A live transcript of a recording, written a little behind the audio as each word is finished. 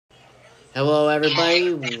Hello,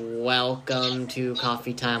 everybody. Welcome to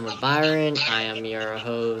Coffee Time with Byron. I am your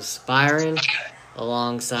host, Byron.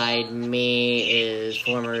 Alongside me is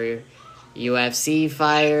former UFC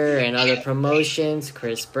fighter and other promotions,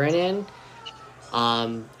 Chris Brennan.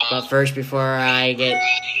 But first, before I get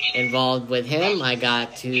involved with him, I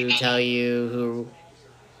got to tell you who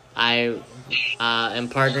I am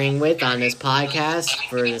partnering with on this podcast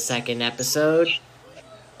for the second episode.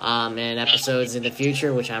 And episodes in the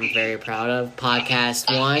future, which I'm very proud of. Podcast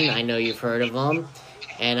One, I know you've heard of them,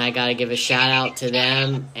 and I got to give a shout out to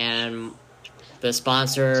them and the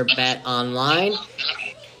sponsor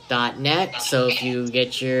BetOnline.net. So if you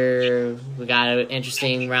we got an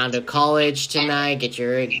interesting round of college tonight. Get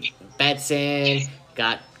your bets in.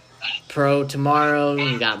 Got pro tomorrow.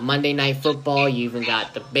 You got Monday Night Football. You even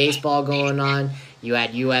got the baseball going on. You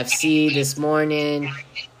had UFC this morning.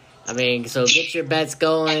 So get your bets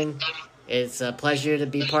going. It's a pleasure to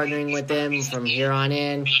be partnering with them from here on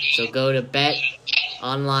in. So go to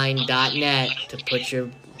betonline.net to put your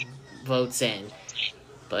votes in.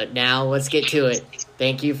 But now let's get to it.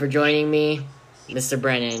 Thank you for joining me, Mr.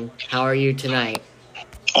 Brennan. How are you tonight?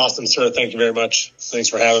 Awesome, sir. Thank you very much. Thanks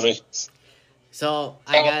for having me. So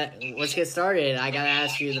let's get started. I gotta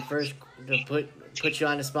ask you to put you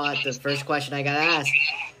on the spot. The first question I gotta ask.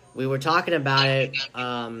 We were talking about it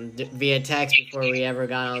via text before we ever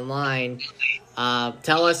got online.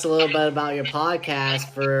 Tell us a little bit about your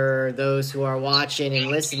podcast for those who are watching and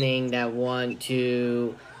listening that want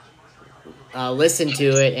to listen to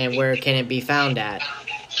it, and where can it be found at?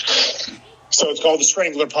 So it's called the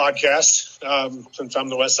Strangler podcast, since I'm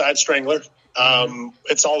the Westside Strangler.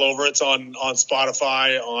 It's all over. It's on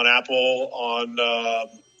Spotify, on Apple, on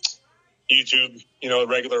YouTube,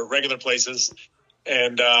 regular places.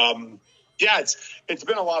 And it's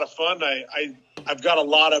been a lot of fun. I've got a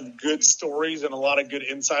lot of good stories and a lot of good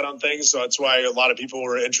insight on things. So that's why a lot of people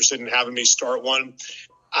were interested in having me start one.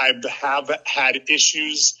 I have had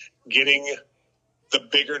issues getting the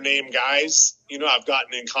bigger name guys. I've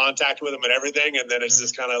gotten in contact with them and everything. And then it's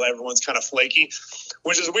just kind of, everyone's kind of flaky,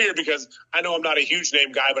 which is weird because I know I'm not a huge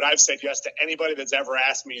name guy, but I've said yes to anybody that's ever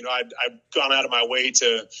asked me. I've gone out of my way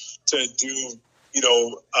to do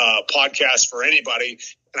podcast for anybody.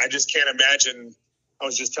 And I just can't imagine. I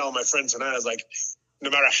was just telling my friend tonight, I was like, no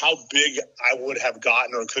matter how big I would have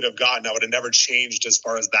gotten or could have gotten, I would have never changed as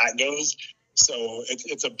far as that goes. So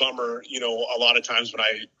it's a bummer, a lot of times when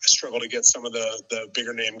I struggle to get some of the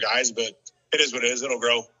bigger name guys, but it is what it is. It'll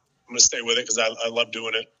grow. I'm going to stay with it because I love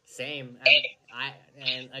doing it. Same.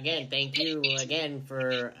 And again, thank you again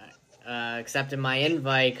for accepting my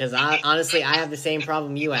invite, because honestly, I have the same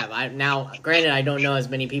problem you have. Now, granted, I don't know as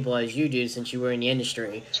many people as you do since you were in the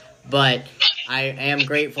industry, but I am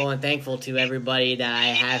grateful and thankful to everybody that I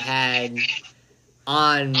have had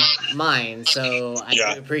on mine. So I do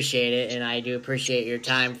appreciate it, and I do appreciate your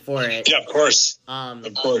time for it. Yeah, of course.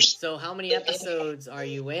 Of course. So how many episodes are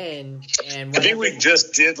you in? And I think we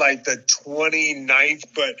just did like the 29th,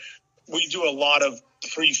 but we do a lot of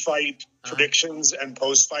pre-fight predictions and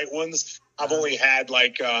post-fight ones. I've only had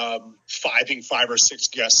like 5 or 6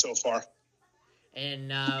 guests so far.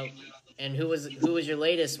 And who was your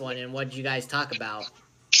latest one, and what did you guys talk about?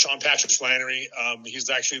 Sean Patrick Flannery. He's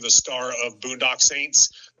actually the star of Boondock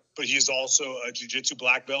Saints, but he's also a jiu-jitsu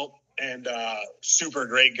black belt and super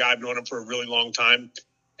great guy. I've known him for a really long time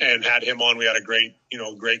and had him on. We had a great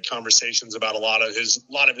conversations about a lot of his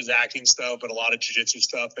acting stuff, but a lot of jiu-jitsu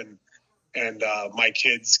stuff and my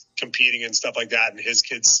kids competing and stuff like that, and his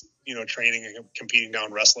kids, training and competing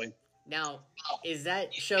down wrestling. Now, is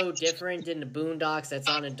that show different than the Boondocks that's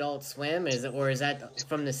on Adult Swim? Is that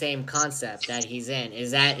from the same concept that he's in?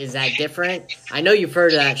 Is that different? I know you've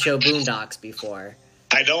heard of that show Boondocks before.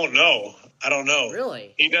 I don't know.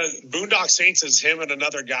 Really? He does. Boondock Saints is him and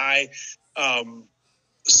another guy,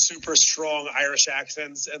 super strong Irish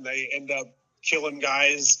accents, and they end up killing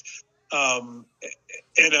guys.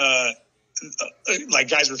 Like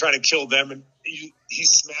guys were trying to kill them, and he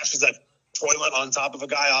smashes that toilet on top of a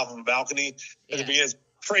guy off of a balcony. Yeah. It is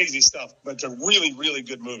crazy stuff, but it's a really, really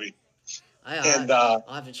good movie. I'll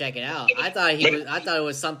have to check it out. I thought it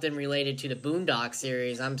was something related to the Boondock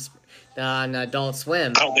series. I'm on Adult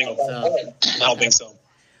Swim. I don't think so.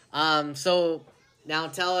 So now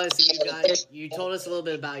tell us, you told us a little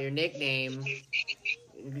bit about your nickname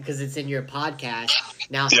because it's in your podcast.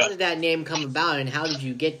 Now, how did that name come about, and how did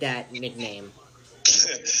you get that nickname?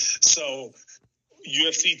 So,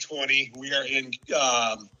 UFC 20, we are in,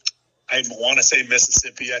 I want to say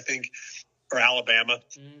Mississippi, I think, or Alabama.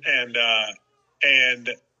 Mm-hmm.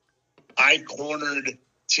 And I cornered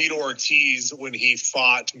Tito Ortiz when he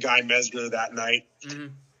fought Guy Mesner that night.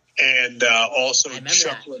 Mm-hmm. and also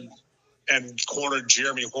Chuck and cornered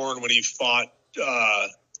Jeremy Horn when he fought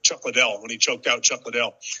Chuck Liddell, when he choked out Chuck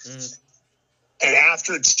Liddell. Mm. And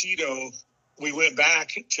after Tito, we went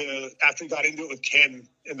back to after he got into it with Ken,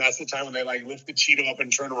 and that's the time when they like lifted Tito up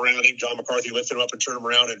and turned him around. I think John McCarthy lifted him up and turned him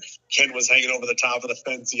around, and Ken was hanging over the top of the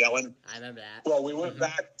fence yelling. I remember that. Well, we went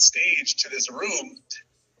backstage to this room,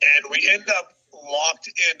 and we ended up locked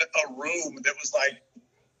in a room that was like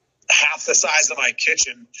half the size of my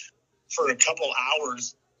kitchen for a couple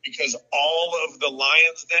hours because all of the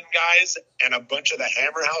Lions Den guys and a bunch of the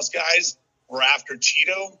Hammer House guys were after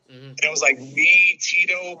Tito. Mm-hmm. And it was like me,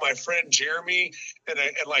 Tito, my friend Jeremy, and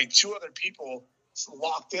like two other people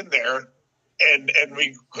locked in there. And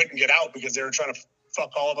we couldn't get out because they were trying to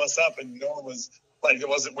fuck all of us up. And no one was like,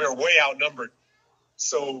 we were way outnumbered.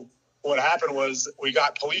 So what happened was we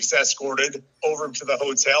got police escorted over to the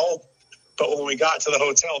hotel. But when we got to the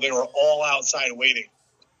hotel, they were all outside waiting.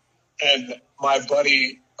 And my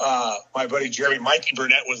buddy Jeremy, Mikey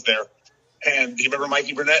Burnett was there. And do you remember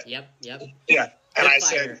Mikey Burnett? Yep. Yeah. And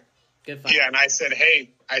Good fighter. Yeah, and I said, hey,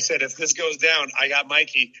 if this goes down, I got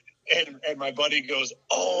Mikey. And my buddy goes,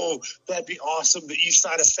 oh, that'd be awesome. The East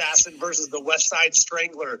Side Assassin versus the Westside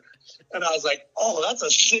Strangler. And I was like, oh, that's a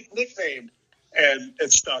sick nickname. And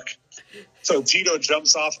it stuck. So Tito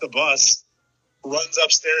jumps off the bus, runs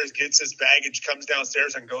upstairs, gets his baggage, comes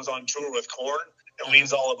downstairs, and goes on tour with Korn and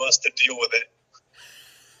leaves all of us to deal with it.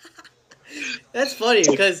 That's funny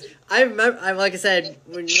because I remember, like I said,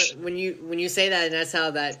 when you say that, and that's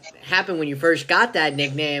how that happened when you first got that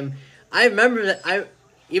nickname. I remember that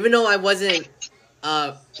even though I wasn't in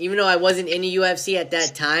the UFC at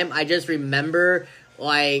that time, I just remember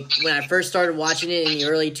like when I first started watching it in the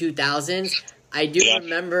early 2000s. I do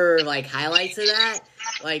remember like highlights of that.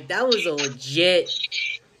 Like that was a legit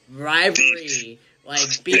rivalry,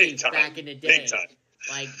 like beef back in the day.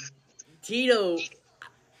 Like Tito.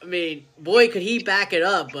 I mean, boy, could he back it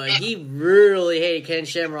up, but he really hated Ken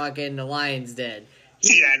Shamrock and the Lions Den.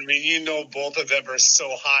 I mean, both of them are so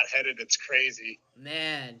hot-headed, it's crazy.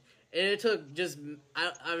 Man, and it took just,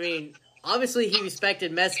 I mean, obviously he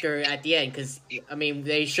respected Metzger at the end, because, I mean,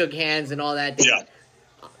 they shook hands and all that. Yeah.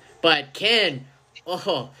 But Ken,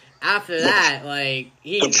 after that, like,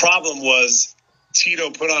 The problem was Tito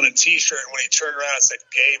put on a T-shirt, and when he turned around and said,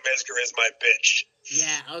 "Gay Metzger is my bitch."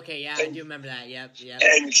 Yeah, okay, yeah, I do remember that, yep.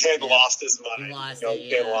 And Ken lost his mind. He lost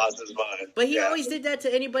Ken lost his mind. But he always did that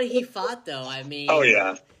to anybody he fought, though, I mean... Oh,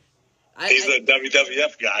 yeah. He's a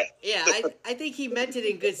WWF guy. Yeah, I think he meant it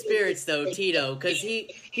in good spirits, though, Tito, because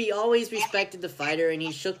he always respected the fighter, and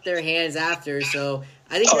he shook their hands after, so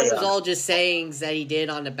I think that was all just sayings that he did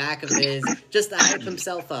on the back of his, just to hype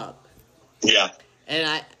himself up. Yeah.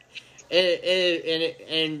 And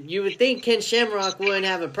you would think Ken Shamrock wouldn't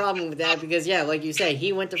have a problem with that because, like you said,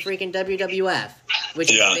 he went to freaking WWF,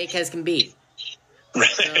 which is fake as can be. Right.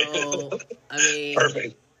 So, I mean,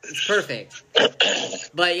 perfect. It's perfect.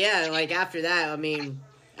 But like after that, I mean,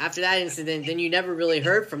 after that incident, then you never really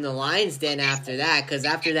heard from the Lions Den after that because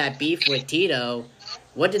after that beef with Tito,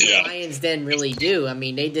 what did the Lions Den really do? I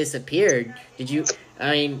mean, they disappeared.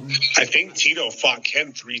 I think Tito fought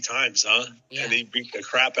Ken 3 times, huh? Yeah. And he beat the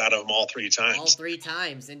crap out of him all 3 times. All 3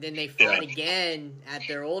 times. And then they fought again at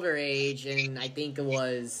their older age, and I think it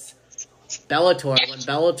was Bellator, when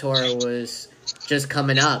Bellator was just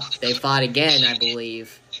coming up. They fought again, I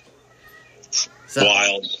believe. So,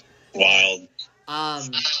 Wild.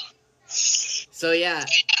 So,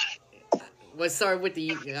 let's start with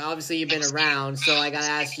obviously you've been around, so I gotta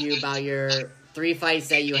ask you about your 3 fights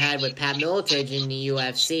that you had with Pat Miletich in the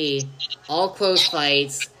UFC. All close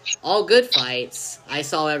fights, all good fights. I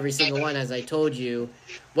saw every single one, as I told you.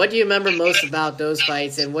 What do you remember most about those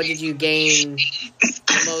fights, and what did you gain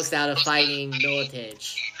most out of fighting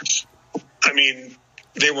Miletich? I mean,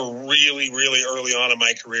 they were really, really early on in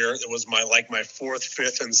my career. It was my 4th,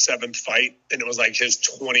 5th, and 7th fight, and it was like his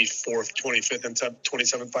 24th, 25th, and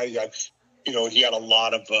 27th fight. He had a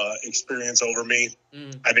lot of experience over me.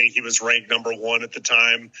 I think he was ranked number 1 at the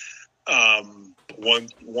time,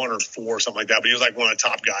 1 or 4, something like that. But he was like one of the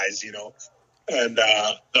top guys, And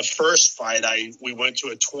the first fight, we went to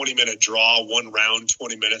a 20-minute draw, 1 round,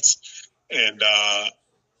 20 minutes, and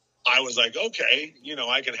I was like, okay,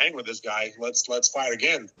 I can hang with this guy. Let's fight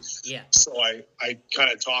again. Yeah. So I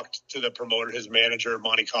kind of talked to the promoter, his manager,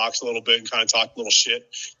 Monty Cox, a little bit, and kind of talked a little shit.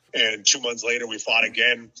 And 2 months later, we fought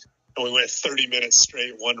again. And we went 30 minutes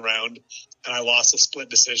straight, 1 round, and I lost a split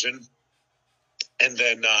decision. And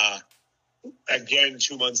then again,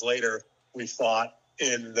 2 months later, we fought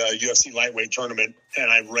in the UFC lightweight tournament, and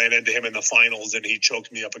I ran into him in the finals, and he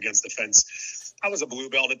choked me up against the fence. I was a blue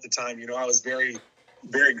belt at the time. I was very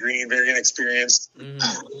very green, very inexperienced.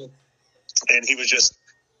 Mm-hmm. And he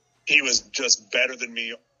was just better than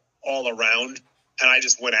me all around. And I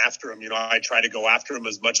just went after him. I tried to go after him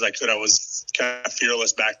as much as I could. I was kind of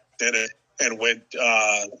fearless back then and went,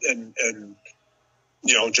 and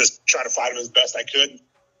just try to fight him as best I could.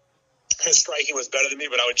 His striking was better than me,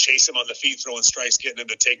 but I would chase him on the feet, throwing strikes, getting him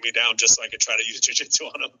to take me down just so I could try to use jiu-jitsu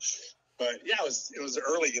on him. But yeah, it was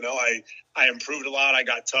early. I improved a lot. I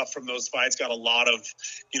got tough from those fights. Got a lot of,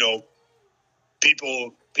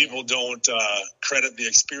 people don't credit the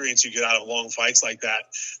experience you get out of long fights like that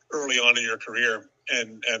early on in your career,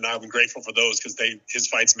 and I'm grateful for those because his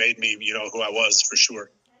fights made me, who I was for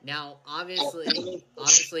sure. Now,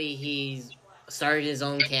 obviously, he's started his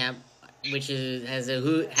own camp, which had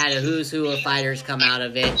a who's who of fighters come out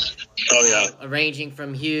of it. Oh yeah, ranging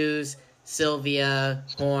from Hughes, Sylvia,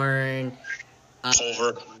 Horn,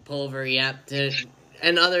 Pulver, yep,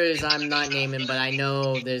 and others I'm not naming, but I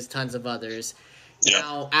know there's tons of others. Yeah.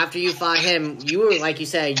 Now, after you fought him, you were, like you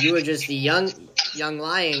said, you were just the young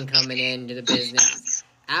lion coming into the business.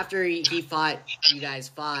 After you guys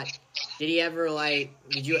fought, did he ever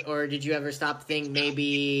did you ever stop to think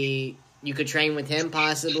maybe you could train with him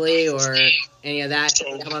possibly, or any of that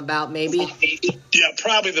come about maybe? Yeah,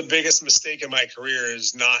 probably the biggest mistake in my career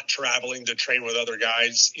is not traveling to train with other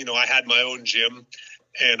guys. I had my own gym,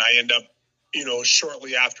 and I end up,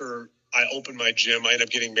 shortly after I opened my gym, I ended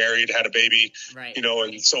up getting married, had a baby, right.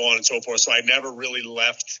 And so on and so forth. So I never really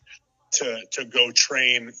left to go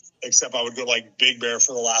train, except I would go like Big Bear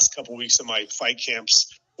for the last couple of weeks of my fight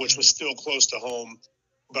camps, which was still close to home,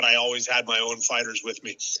 but I always had my own fighters with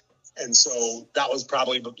me. And so that was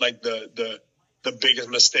probably like the biggest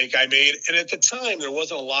mistake I made. And at the time, there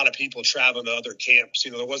wasn't a lot of people traveling to other camps.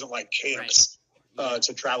 There wasn't like camps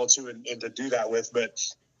to travel to and to do that with. But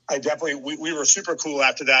I definitely, we were super cool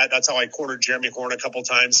after that. That's how I cornered Jeremy Horn a couple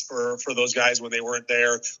times for those guys when they weren't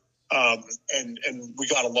there. And we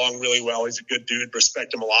got along really well. He's a good dude.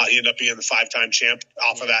 Respect him a lot. He ended up being the 5-time champ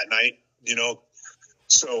off of that night,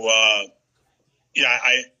 So, yeah,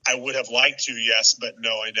 I would have liked to, yes, but no,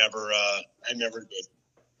 I never did.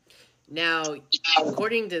 Now,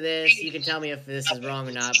 according to this, you can tell me if this is wrong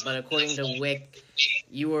or not, but according to Wick,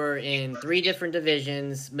 you were in 3 different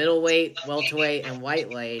divisions: middleweight, welterweight, and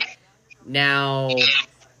whiteweight. Now,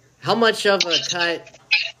 how much of a cut,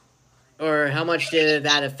 or how much did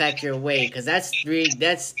that affect your weight? Because that's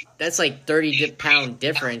like 30-pound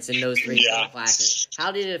difference in those 3 weight classes.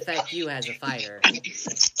 How did it affect you as a fighter?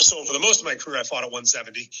 So for the most of my career, I fought at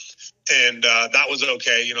 170, and that was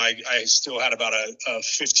okay. I still had about a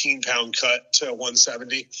 15-pound cut to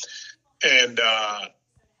 170, and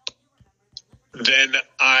then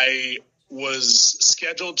I was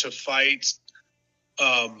scheduled to fight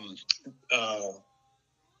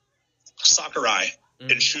Sakurai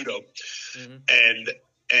in Shudo,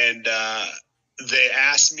 and they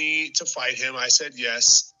asked me to fight him. I said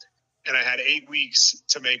yes, and I had 8 weeks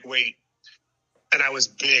to make weight. And I was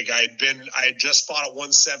big. I had just fought at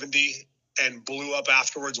 170 and blew up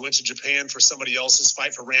afterwards, went to Japan for somebody else's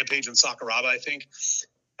fight for Rampage and Sakuraba, I think.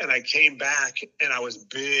 And I came back and I was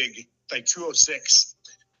big, like 206.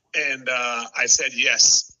 And I said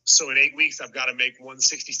yes. So in 8 weeks, I've got to make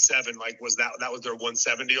 167. Like that was their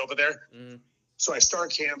 170 over there. So I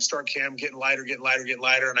start camp, getting lighter.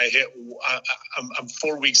 And I hit, I'm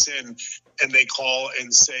 4 weeks in, and they call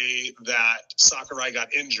and say that Sakurai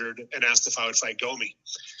got injured and asked if I would fight Gomi.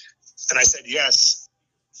 And I said, yes,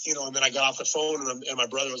 and then I got off the phone and my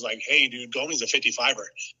brother was like, hey dude, Gomi's a 55er. And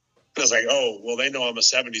I was like, oh, well, they know I'm a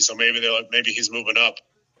 70, so maybe he's moving up.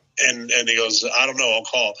 And he goes, I don't know, I'll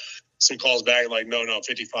call. So he calls back like, no,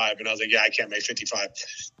 55. And I was like, yeah, I can't make 55.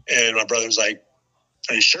 And my brother was like,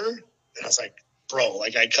 are you sure? And I was like, bro,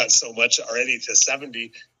 like I cut so much already to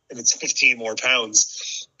 70 and it's 15 more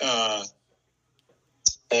pounds.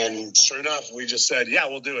 And sure enough, we just said, yeah,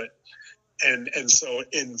 we'll do it. And so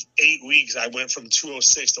in 8 weeks, I went from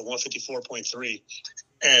 206 to 154.3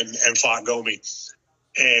 and fought Gomi.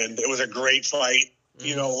 And it was a great fight.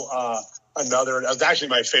 It was actually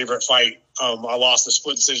my favorite fight. I lost a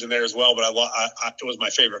split decision there as well, but it was my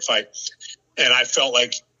favorite fight. And I felt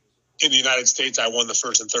like in the United States, I won the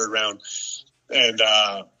first and third round. And,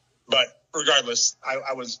 but regardless,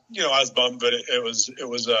 I was bummed, but it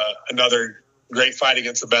was another great fight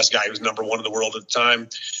against the best guy. He was number 1 in the world at the time.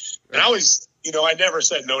 And I always, I never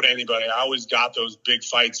said no to anybody. I always got those big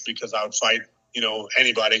fights because I would fight,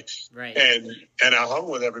 anybody. Right. And I hung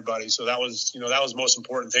with everybody. So that was the most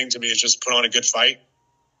important thing to me, is just put on a good fight.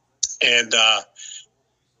 And,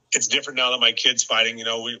 it's different now that my kid's fighting.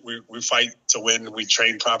 We fight to win. We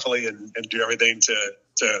train properly and do everything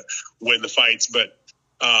to win the fights. But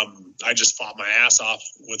I just fought my ass off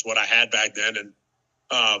with what I had back then. And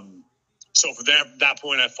so from that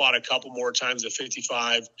point, I fought a couple more times at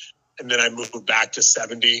 55, and then I moved back to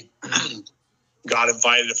 70. Got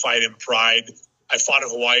invited to fight in Pride. I fought in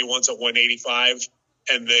Hawaii once at 185,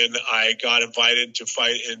 and then I got invited to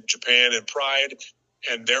fight in Japan in Pride,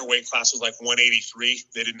 and their weight class was like 183.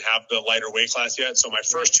 They didn't have the lighter weight class yet, so my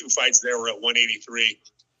first two fights there were at 183,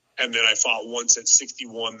 and then I fought once at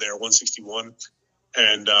 61 there, 161,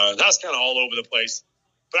 and that was kind of all over the place.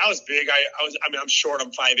 But I was big. I'm short. I'm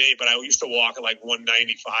 5'8", but I used to walk at like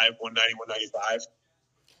 195, 190, 195.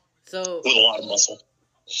 So with a lot of muscle.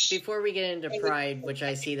 Before we get into Pride, which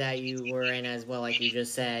I see that you were in as well, like you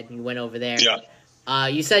just said, you went over there. Yeah.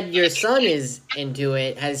 You said your son is into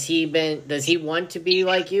it. Does he want to be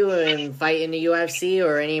like you and fight in the UFC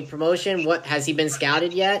or any promotion? What has he been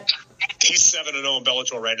scouted yet? He's 7-0 in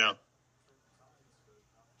Bellator right now.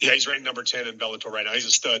 Yeah, he's ranked number 10 in Bellator right now. He's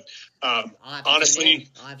a stud. Honestly,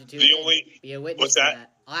 I'll have to tune the in. only Be a witness what's to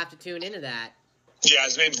that? I'll have to tune into that. Yeah,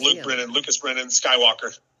 his name's Lucas Brennan,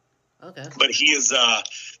 Skywalker. Okay. But he is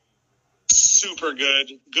super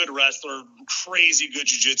good wrestler, crazy good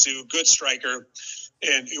jiu-jitsu, good striker.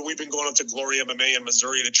 And we've been going up to Glory MMA in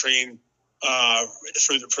Missouri to train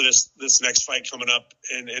for this next fight coming up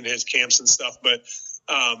in his camps and stuff. But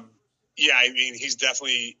yeah, I mean, he's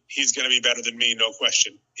going to be better than me, no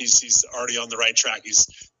question. He's already on the right track.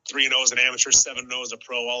 He's 3-0 as an amateur, 7-0 as a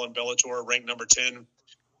pro, all in Bellator, ranked number 10,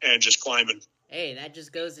 and just climbing. Hey, that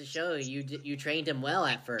just goes to show you trained him well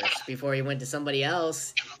at first before he went to somebody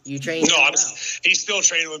else. You trained him well. He's still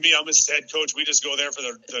training with me. I'm his head coach. We just go there for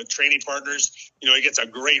the training partners. You know, he gets a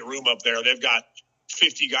great room up there. They've got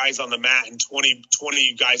 50 guys on the mat and 20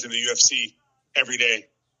 guys in the UFC every day.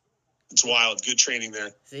 It's wild. Good training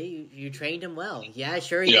there. See, you trained him well. Yeah,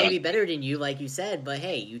 sure, he may be better than you, like you said, but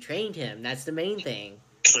hey, you trained him. That's the main thing.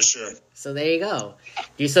 For sure. So there you go.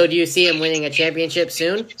 Do you see him winning a championship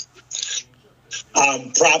soon?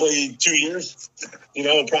 Probably 2 years. You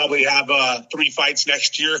know, we'll probably have 3 fights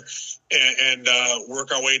next year and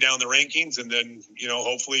work our way down the rankings. And then, you know,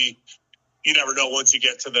 hopefully you never know once you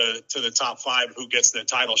get to the top 5 who gets the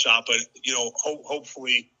title shot. But, you know,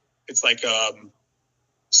 hopefully it's like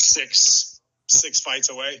 6 fights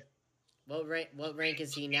away. What rank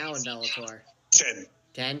is he now in Bellator? 10.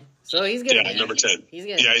 10? So he's getting there. Number 10. He's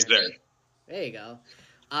getting he's there. There you go.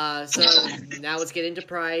 So now let's get into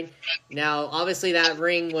Pride. Now, obviously that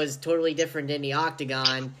ring was totally different than the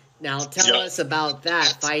Octagon. Now tell us about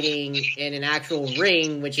that, fighting in an actual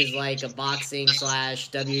ring, which is like a boxing /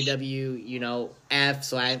 WW, you know,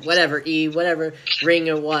 F / whatever ring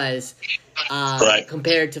it was,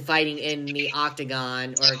 compared to fighting in the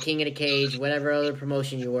Octagon or King of the Cage, whatever other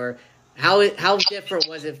promotion you were. How different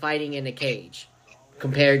was it fighting in a cage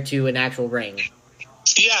compared to an actual ring?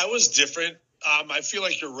 Yeah, it was different. I feel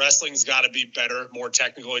like your wrestling's got to be better, more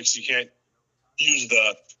technical, because you can't use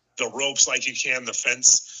the ropes like you can the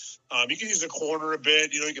fence. You can use the corner a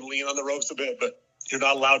bit, you know, you can lean on the ropes a bit, but you're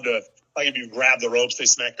not allowed to, like if you grab the ropes, they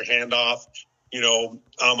smack your hand off. You know,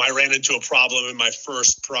 I ran into a problem in my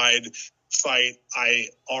first Pride fight. I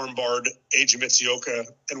armbarred Eiji Mitsuoka,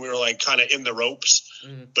 and we were like kind of in the ropes,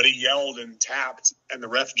 but he yelled and tapped, and the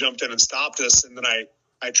ref jumped in and stopped us, and then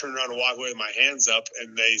I turned around and walked away with my hands up,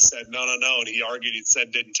 and they said, no. And he argued, he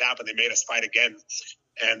said didn't tap, and they made us fight again.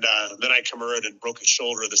 And then I Kimura and broke his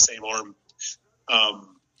shoulder of the same arm.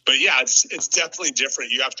 But yeah, it's definitely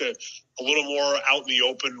different. You have to a little more out in the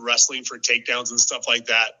open wrestling for takedowns and stuff like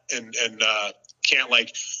that, and can't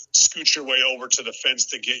like scoot your way over to the fence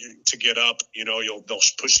to get up. You know, they'll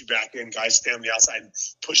push you back in. Guys stand on the outside and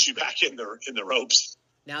push you back in the ropes.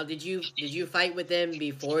 Now, did you fight with them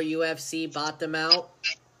before UFC bought them out?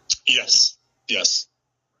 Yes.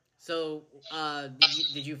 So,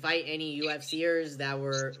 did you fight any UFCers that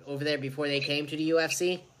were over there before they came to the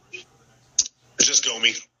UFC? It's just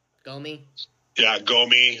Gomi. Gomi? Yeah,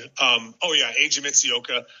 Gomi. Eiji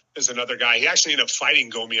Mitsuoka is another guy. He actually ended up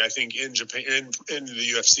fighting Gomi, I think, in Japan, in the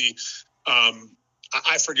UFC.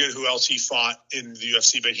 I forget who else he fought in the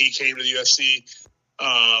UFC, but he came to the UFC.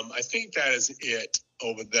 I think that is it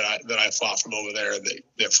that I fought from over there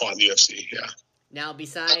that fought in the UFC. Yeah. Now,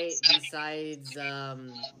 besides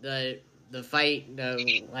the fight,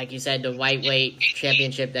 like you said, the lightweight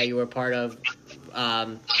championship that you were part of,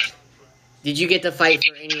 did you get to fight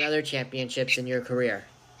for any other championships in your career?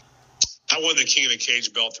 I won the King of the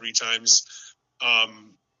Cage belt 3 times.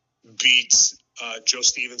 Beat Joe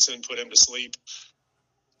Stevenson, put him to sleep.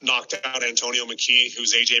 Knocked out Antonio McKee,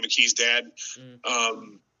 who's AJ McKee's dad.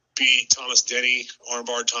 Beat Thomas Denny,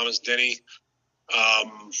 armbar Thomas Denny.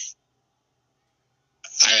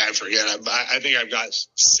 I forget. I think I've got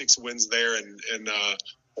 6 wins there and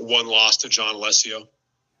 1 loss to John Alessio.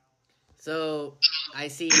 So I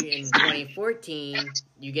see in 2014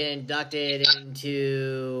 you get inducted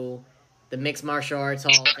into the Mixed Martial Arts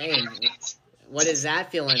Hall of Fame. What is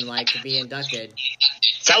that feeling like to be inducted?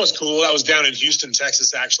 That was cool. That was down in Houston,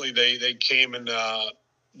 Texas. Actually, they came and called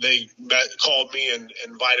me and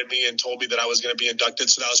invited me and told me that I was going to be inducted.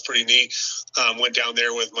 So that was pretty neat. Went down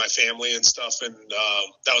there with my family and stuff, and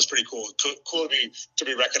that was pretty cool. Cool to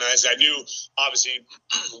be recognized. I knew obviously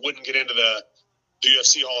wouldn't get into the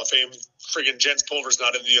UFC Hall of Fame. Friggin' Jens Pulver's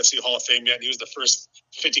not in the UFC Hall of Fame yet. He was the first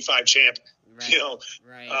 55 champ. Right.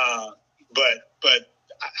 Right. But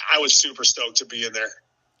I was super stoked to be in there.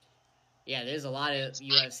 Yeah, there's a lot of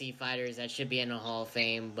UFC fighters that should be in the Hall of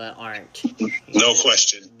Fame but aren't. No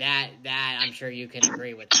question. That I'm sure you can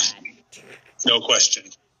agree with that. No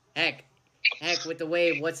question. Heck, with the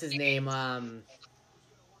way, what's his name?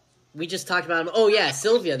 We just talked about him. Oh yeah,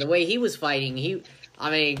 Sylvia. The way he was fighting,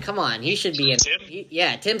 come on, he should be in.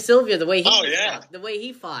 Tim? Tim Sylvia. The way the way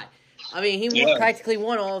he fought. I mean, he practically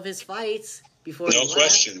won all of his fights before. No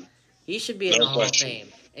question. He should be in the Hall of Fame.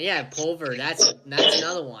 And yeah, Pulver. That's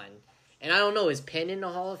another one. And I don't know, is Penn in the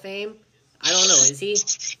Hall of Fame? I don't know, is he?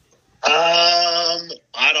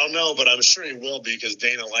 I don't know, but I'm sure he will be because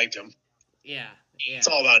Dana liked him. Yeah. It's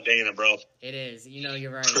all about Dana, bro. It is.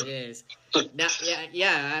 You're right. It is. Now,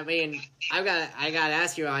 yeah. I mean, I got to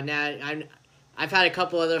ask you on that. I've had a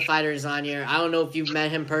couple other fighters on here. I don't know if you've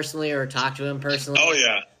met him personally or talked to him personally. Oh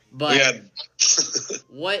yeah. But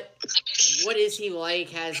what is he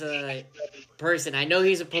like as a person? I know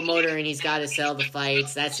he's a promoter and he's got to sell the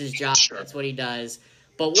fights. That's his job. Sure. That's what he does.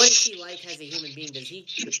 But what is he like as a human being? Do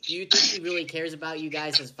you think he really cares about you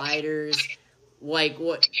guys as fighters? Like,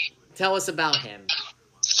 what? Tell us about him.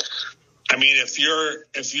 I mean, if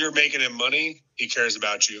you're making him money, he cares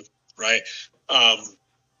about you, right?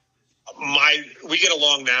 We get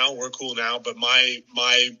along now. We're cool now. But my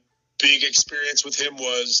big experience with him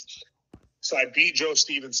was, so I beat Joe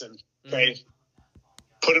Stevenson, okay? Mm-hmm.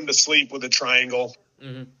 Put him to sleep with a triangle.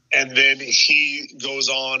 Mm-hmm. And then he goes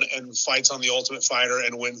on and fights on the Ultimate Fighter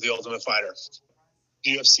and wins the Ultimate Fighter.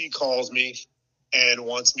 UFC calls me and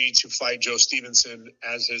wants me to fight Joe Stevenson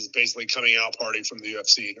as his basically coming out party from the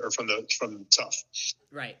UFC or from Tough.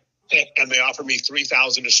 Right. And they offered me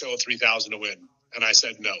 $3,000 to show, $3,000 to win. And I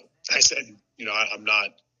said no. I said,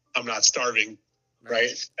 I'm not starving.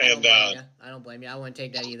 Right. And I don't blame you. I wouldn't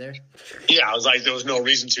take that either. Yeah. I was like, there was no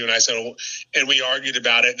reason to. And I said, and we argued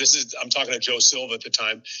about it. I'm talking to Joe Silva at the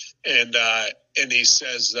time. And he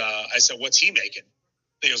says, I said, what's he making?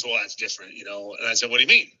 And he goes, well, that's different, And I said, what do you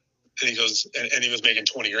mean? And he goes, and he was making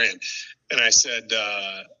 $20,000. And I said,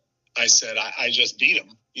 I just beat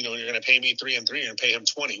him. You're going to pay me 3 and 3 and pay him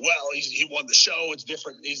 20. Well, he won the show. It's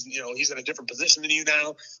different. He's in a different position than you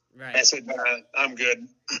now. Right. I said, I'm good.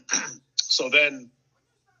 So then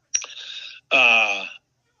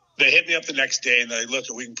they hit me up the next day and they look,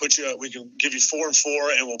 we can give you 4 and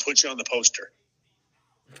 4 and we'll put you on the poster.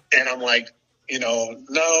 And I'm like, no.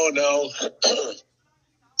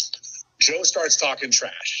 Joe starts talking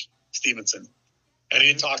trash, Stevenson. And he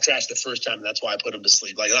didn't talk trash the first time. And that's why I put him to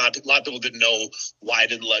sleep. Like a lot of people didn't know why I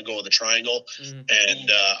didn't let go of the triangle. Mm-hmm. And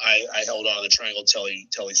I held on to the triangle till he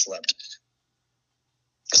slept.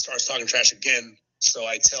 Starts talking trash again. So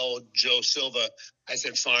I tell Joe Silva, I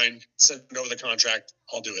said, fine, send over the contract.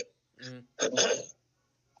 I'll do it. Mm-hmm.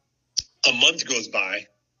 A month goes by,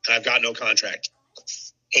 and I've got no contract.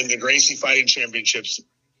 And the Gracie Fighting Championships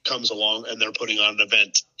comes along, and they're putting on an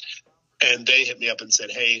event. And they hit me up and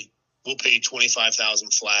said, hey, we'll pay you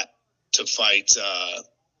 $25,000 flat to fight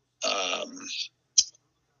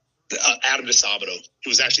Adam DeSabato. He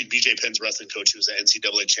was actually BJ Penn's wrestling coach. He was an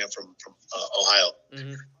NCAA champ from Ohio.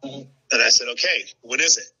 Mm-hmm. And I said, okay, when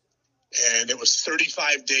is it? And it was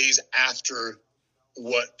 35 days after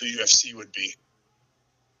what the UFC would be.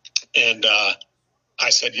 And I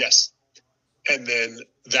said yes. And then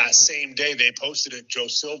that same day they posted it. Joe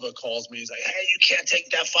Silva calls me. He's like, hey, you can't take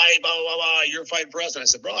that fight, blah, blah, blah. You're fighting for us. And I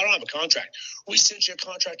said, bro, I don't have a contract. We sent you a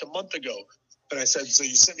contract a month ago. And I said, so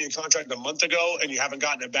you sent me a contract a month ago and you haven't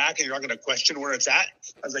gotten it back and you're not going to question where it's at?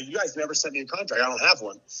 I was like, you guys never sent me a contract. I don't have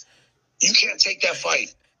one. You can't take that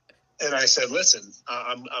fight. And I said, listen,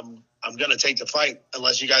 I'm going to take the fight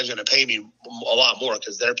unless you guys are going to pay me a lot more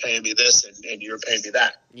because they're paying me this and you're paying me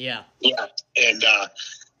that. Yeah. Yeah. And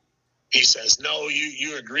he says, no,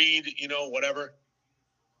 you agreed, whatever.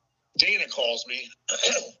 Dana calls me.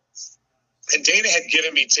 And Dana had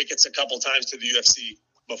given me tickets a couple times to the UFC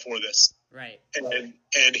before this. Right.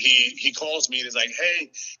 And he calls me and is like,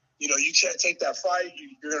 hey, you can't take that fight.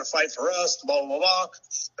 You're going to fight for us, blah, blah, blah.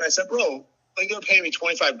 And I said, bro, like, you're paying me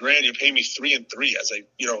 $25,000. You're paying me 3-3. I was like,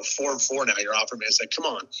 4-4 now. You're offering me. I said, come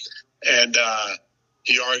on. And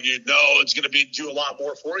he argued, no, it's going to do a lot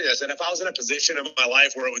more for you. I said, if I was in a position in my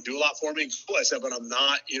life where it would do a lot for me, cool. I said, but I'm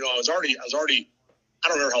not. I was already. I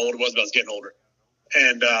don't remember how old it was, but I was getting older.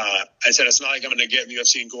 And I said, it's not like I'm going to get in the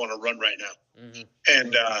UFC and go on a run right now. Mm-hmm.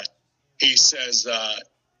 And he says,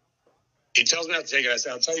 he tells me not to take it. I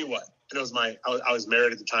said, I'll tell you what. And it was I was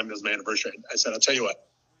married at the time. It was my anniversary. I said, I'll tell you what.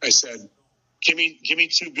 I said, give me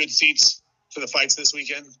 2 good seats for the fights this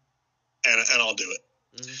weekend, and I'll do it.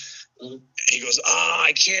 Mm-hmm. He goes,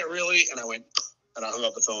 I can't really. And I went, and I hung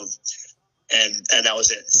up the phone. And that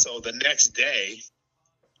was it. So the next day,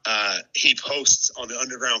 he posts on the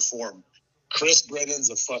Underground Forum, Chris Brennan's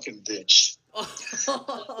a fucking bitch.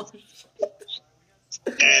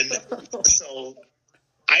 And so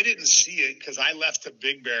I didn't see it because I left to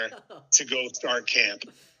Big Bear to go start camp.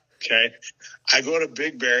 Okay. I go to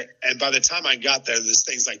Big Bear, and by the time I got there, this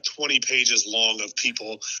thing's like 20 pages long of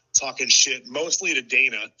people talking shit, mostly to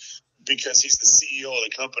Dana, because he's the CEO of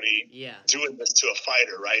the company, doing this to a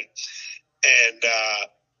fighter, right? And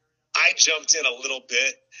I jumped in a little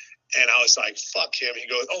bit, and I was like, fuck him. He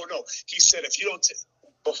goes, oh, no. He said, if you don't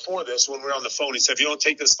before this, when we were on the phone, he said, if you don't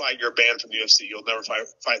take this fight, you're banned from the UFC. You'll never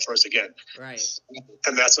fight for us again. Right.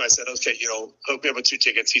 And that's when I said, okay, hook me up with 2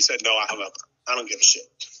 tickets. He said, no, I hung up. I don't give a shit.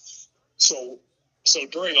 So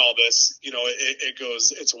during all this, it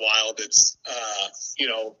goes, it's wild. It's,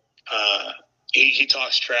 he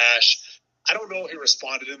talks trash. I don't know if he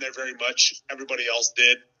responded in there very much. Everybody else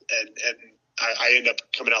did. And I end up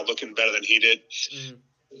coming out looking better than he did. Mm.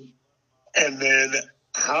 And then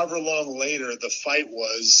however long later the fight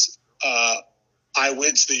was, I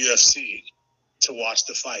went to the UFC to watch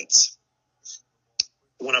the fights.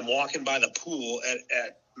 When I'm walking by the pool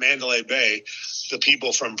at Mandalay Bay, the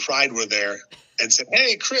people from Pride were there and said,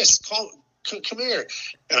 hey, Chris, come here.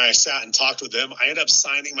 And I sat and talked with them. I ended up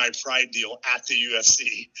signing my Pride deal at the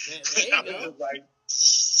UFC. There you go. There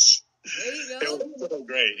you go. It was so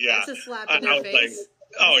great, yeah. That's a slap in their face.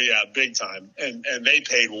 Oh, yeah, big time. And they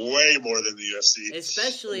paid way more than the UFC.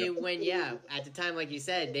 Especially when, at the time, like you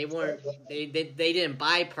said, they didn't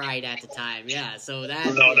buy Pride at the time, So that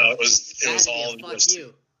it was all fuck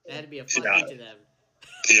you. That had to be a fuck you to them.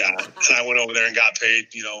 Yeah, and I went over there and got paid,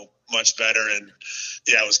 much better, and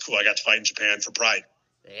it was cool. I got to fight in Japan for Pride.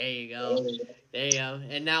 There you go.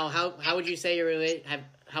 And now, how would you say your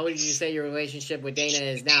relationship with Dana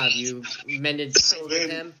is now? Have you mended ties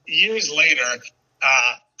with him? Years later,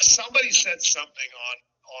 somebody said something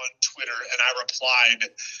on Twitter, and I replied,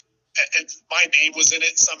 and my name was in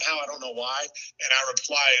it somehow. I don't know why. And I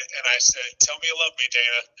replied, and I said, "Tell me you love me,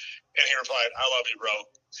 Dana." And he replied, "I love you, bro."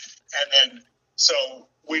 And then so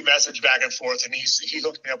we messaged back and forth, and he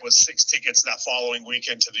hooked me up with 6 tickets that following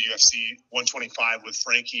weekend to the UFC 125 with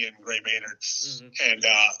Frankie and Gray Maynard. Mm-hmm. And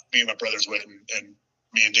me and my brothers went, and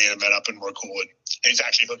me and Dana met up, and we're cool. And he's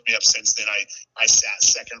actually hooked me up since then. I sat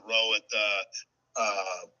second row at the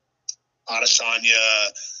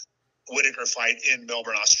Adesanya Whitaker fight in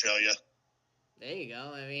Melbourne, Australia. There you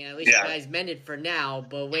go. I mean, at least you guys mended for now,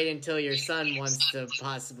 but wait until your son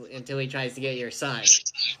until he tries to get your son.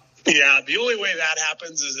 Yeah, the only way that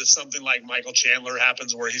happens is if something like Michael Chandler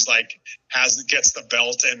happens, where he's like gets the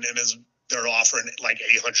belt and they're offering like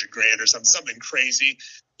 $800,000 or something crazy.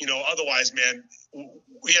 Otherwise, man,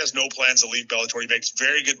 he has no plans to leave Bellator. He makes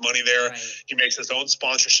very good money there. Right. He makes his own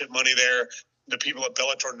sponsorship money there. The people at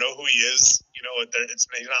Bellator know who he is.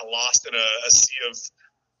 He's not lost in a sea of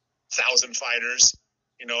 1,000 fighters.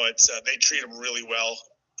 They treat him really well.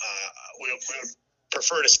 We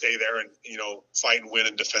prefer to stay there and fight and win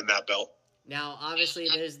and defend that belt. Now, obviously,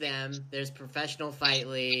 there's them. There's Professional Fight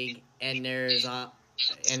League, and there's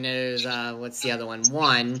what's the other one?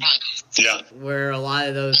 One. Yeah. Where a lot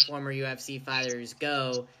of those former UFC fighters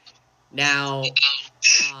go. Now,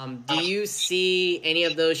 do you see any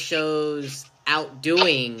of those shows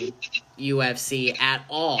outdoing UFC at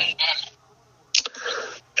all?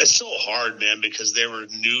 It's so hard, man, because they were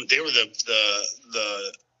new. They were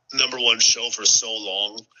the number one show for so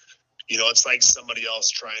long. It's like somebody else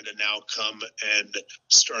trying to now come and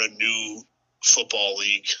start a new football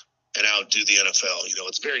league and outdo the NFL.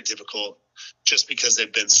 It's very difficult just because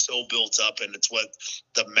they've been so built up, and it's what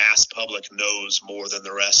the mass public knows more than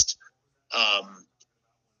the rest.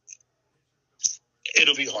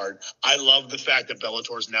 It'll be hard. I love the fact that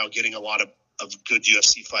Bellator is now getting a lot of good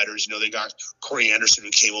UFC fighters. They got Corey Anderson,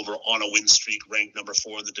 who came over on a win streak, ranked number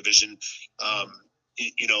 4 in the division.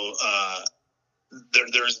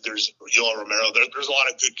 There's Yoel Romero. There's a lot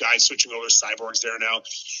of good guys switching over. Cyborg's there now.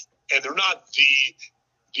 and they're not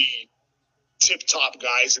the tip top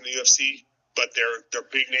guys in the UFC, but they're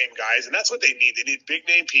big name guys, and that's what they need. They need big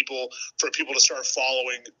name people for people to start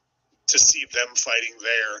following, to see them fighting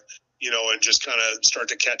there, and just kind of start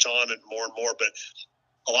to catch on and more. But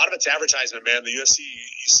a lot of it's advertisement, man. The UFC,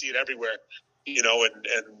 you see it everywhere, and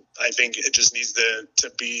I think it just needs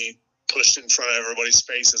to be pushed in front of everybody's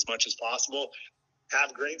face as much as possible.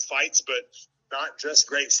 Have great fights, but not just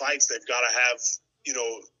great fights. They've got to have,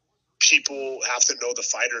 people have to know the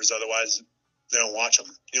fighters, otherwise they don't watch them.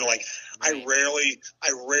 Right. I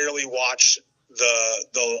rarely watch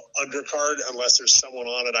the undercard unless there's someone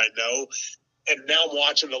on it I know. And now I'm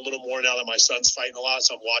watching a little more now that my son's fighting a lot,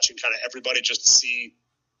 so I'm watching kind of everybody just to see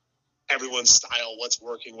everyone's style, what's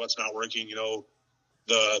working, what's not working.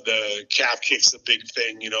 The calf kick's a big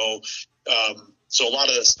thing. So a lot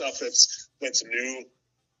of the stuff that's new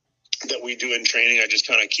that we do in training, I just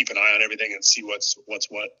kind of keep an eye on everything and see what's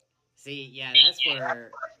what. See, yeah,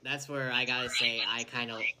 that's where I gotta say I kind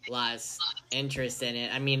of lost interest in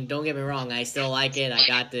it. I mean, don't get me wrong, I still like it. I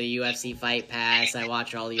got the UFC Fight Pass. I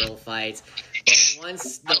watch all the old fights.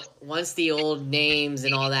 But once the old names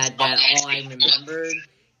and all that all I remembered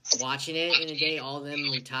watching it in a day, all of them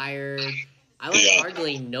retired. I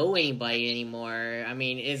hardly know anybody anymore. I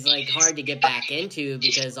mean, it's hard to get back into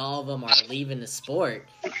because all of them are leaving the sport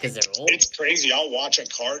because they're old. It's crazy. I'll watch a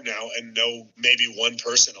card now and know maybe one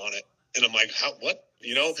person on it. And I'm like, what?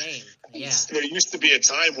 Same. Yeah. There used to be a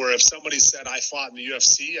time where if somebody said I fought in the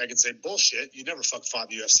UFC, I could say, bullshit, you never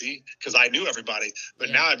fought in the UFC, because I knew everybody. But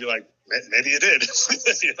now I'd be like, maybe you did.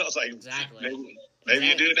 Exactly. Maybe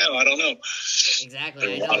you do now. I don't know.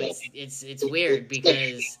 Exactly. I know it's weird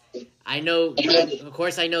because I know, of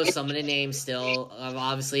course, I know some of the names still.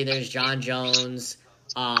 Obviously, there's John Jones,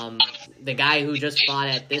 the guy who just fought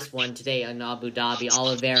at this one today in Abu Dhabi,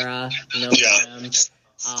 Oliveira. Him.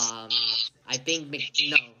 I think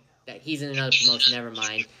that he's in another promotion. Never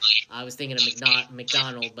mind. I was thinking of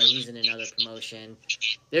McDonald, but he's in another promotion.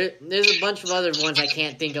 There's a bunch of other ones I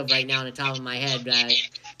can't think of right now on the top of my head.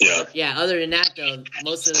 Yeah. Other than that, though,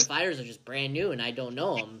 most of the fighters are just brand new, and I don't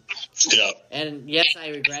know them. Yeah. And yes, I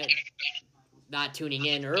regret not tuning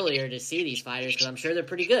in earlier to see these fighters because I'm sure they're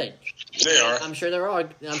pretty good. They are. I'm sure they're all.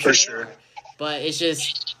 For sure. But it's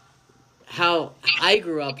just how I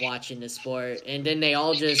grew up watching the sport, and then they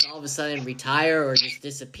all of a sudden retire or just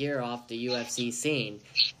disappear off the UFC scene.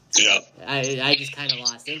 Yeah. I just kind of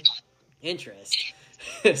lost interest.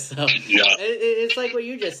 So it's like what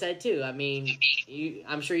you just said too. I mean,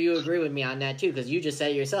 I'm sure you agree with me on that too, because you just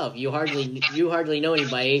said it yourself. You hardly know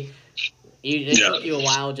anybody. It took you a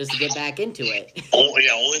while just to get back into it. Only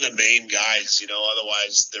the main guys,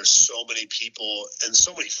 Otherwise, there's so many people and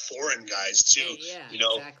so many foreign guys too.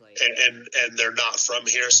 Exactly. And they're not from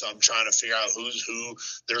here, so I'm trying to figure out who's who.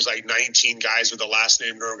 There's 19 guys with the last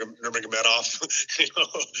name Nurmagomedov.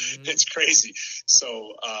 Mm-hmm. It's crazy.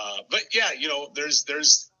 So, but yeah, there's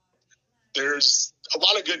a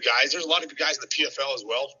lot of good guys. There's a lot of good guys in the PFL as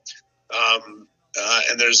well.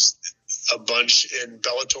 And there's a bunch in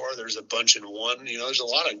Bellator. There's a bunch in ONE. There's a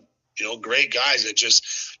lot of, great guys that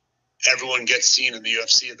just everyone gets seen in the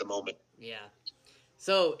UFC at the moment. Yeah.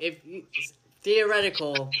 So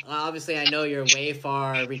theoretical, obviously I know you're way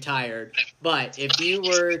far retired, but if you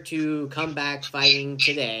were to come back fighting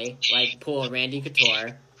today, pull a Randy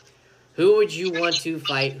Couture, who would you want to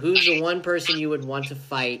fight? Who's the one person you would want to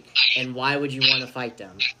fight, and why would you want to fight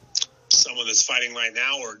them? Someone that's fighting right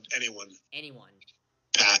now, or anyone? Anyone.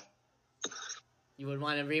 Pat. You would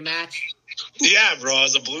want a rematch? Yeah, bro. I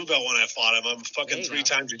was a blue belt when I fought him. I'm a fucking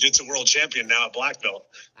 3-time jiu-jitsu world champion now at black belt.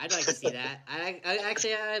 I'd like to see that.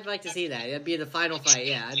 I'd like to see that. It'd be the final fight.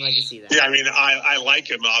 Yeah, I'd like to see that. Yeah, I mean, I like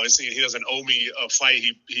him, obviously. He doesn't owe me a fight.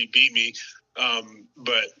 He beat me.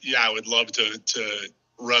 But, yeah, I would love to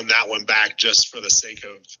run that one back just for the sake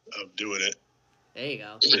of doing it. There you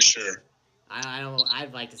go. For sure.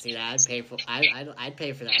 I'd like to see that. I'd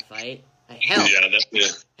pay for that fight. Hell,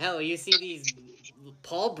 hell, you see these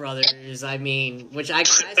Paul brothers, I mean, which I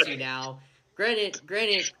can ask you now. Granted,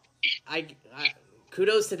 I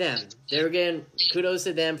kudos to them. Kudos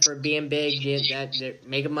to them for being big, they're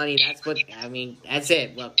making money. That's what, I mean, that's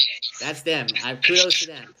it. Well, that's them. Kudos to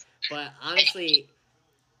them. But honestly,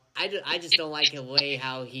 I just don't like the way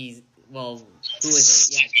how he's, well, who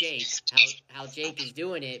is it? Yeah, Jake. How Jake is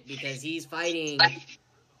doing it, because he's fighting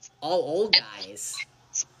all old guys.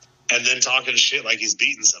 And then talking shit like he's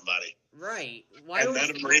beating somebody. Right. And none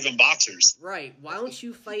of them are even boxers. Right. Why don't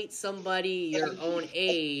you fight somebody your own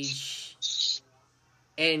age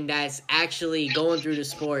and that's actually going through the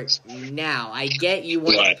sport now. I get you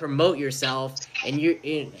want to promote yourself, and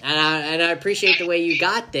I appreciate the way you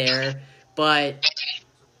got there, but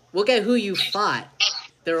look at who you fought.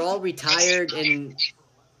 They're all retired, and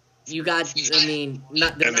you got. I mean,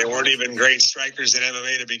 they weren't even great strikers in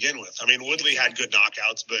MMA to begin with. I mean, Woodley had good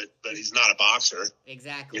knockouts, but he's not a boxer.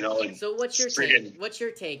 Exactly. So what's your take? What's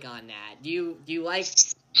your take on that? Do you like?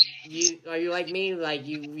 Are you like me? Like,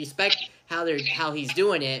 you respect how he's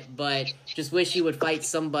doing it, but just wish he would fight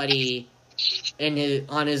somebody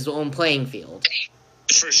on his own playing field.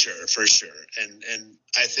 For sure. And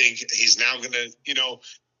I think he's now gonna,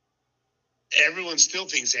 everyone still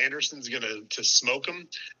thinks Anderson's gonna smoke him.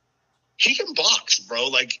 He can box, bro.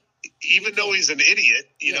 Like, even though he's an idiot,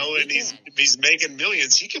 and he's making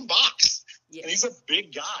millions, he can box. Yeah. And he's a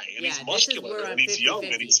big guy, and he's muscular, and he's 50-50. Young,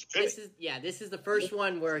 and he's fit. This is the first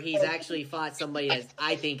one where he's actually fought somebody that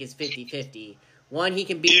I think is 50-50. One, he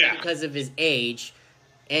can beat him because of his age,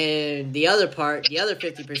 and the other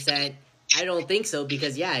 50%, I don't think so,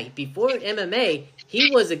 because, before MMA,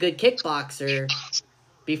 he was a good kickboxer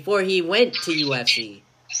before he went to UFC.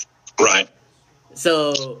 Right.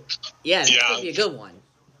 So, this could be a good one.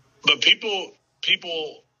 But people,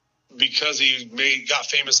 because he got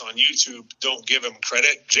famous on YouTube, don't give him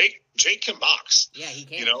credit. Jake can box. Yeah, he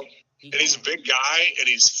can. He's a big guy, and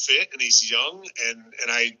he's fit, and he's young, and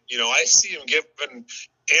I see him giving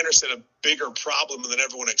Anderson a bigger problem than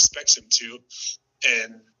everyone expects him to,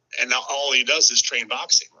 and now all he does is train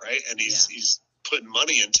boxing, right? And he's putting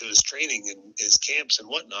money into his training and his camps and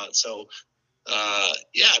whatnot. So, I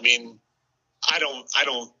mean,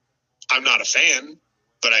 I'm not a fan,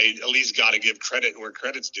 but I at least got to give credit where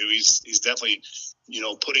credit's due. He's definitely,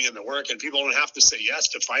 putting in the work, and people don't have to say yes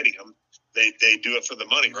to fighting him. They do it for the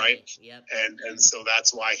money, right? Yep. And so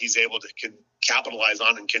that's why he's able to capitalize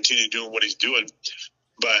on and continue doing what he's doing.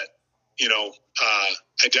 But,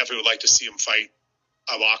 I definitely would like to see him fight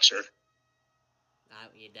a boxer.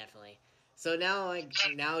 Yeah, definitely. So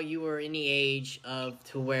now you were in the age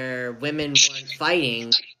to where women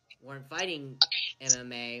weren't fighting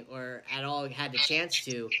MMA or at all had the chance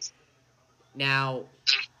to. Now,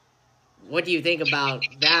 what do you think about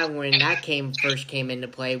that when that first came into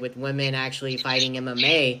play with women actually fighting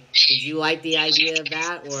MMA? Did you like the idea of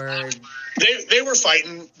that, or they were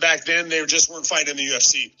fighting back then? They just weren't fighting in the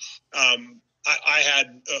UFC. I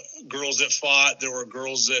had girls that fought. There were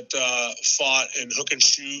girls that fought in Hook and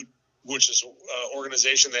Shoot, which is an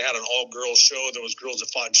organization. They had an all-girls show. There was girls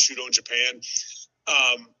that fought in Shudo in Japan.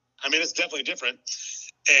 I mean, it's definitely different.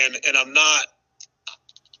 And I'm not,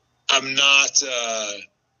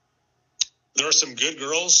 there are some good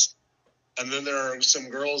girls, and then there are some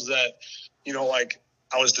girls that, like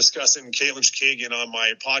I was discussing Caitlin Chikagian on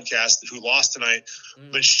my podcast, who lost tonight,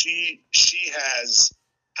 but she has,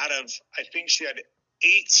 out of, I think she had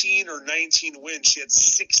 18 or 19 wins, she had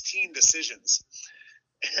 16 decisions.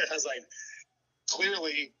 And I was like,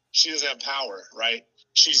 clearly she doesn't have power, right?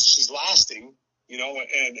 She's lasting,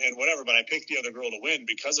 and whatever, but I picked the other girl to win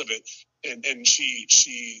because of it. And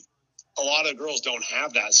she a lot of girls don't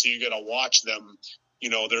have that. So you got to watch them.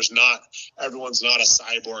 Everyone's not a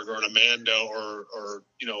Cyborg or an Amanda or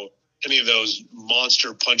any of those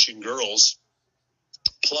monster punching girls.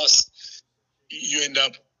 Plus you end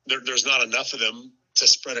up, there's not enough of them to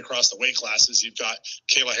spread across the weight classes. You've got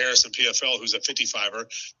Kayla Harris in PFL, who's a 55er.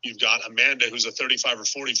 You've got Amanda, who's a 35 or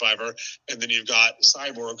 45er. And then you've got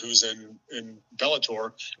Cyborg, who's in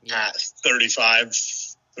Bellator at 35,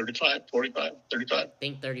 45. I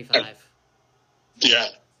think 35. Yeah.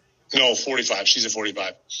 No, 45. She's a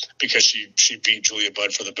 45 because she beat Julia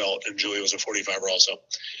Budd for the belt, and Julia was a 45er also.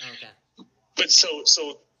 Okay. But so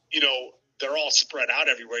they're all spread out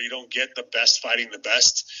everywhere. You don't get the best fighting the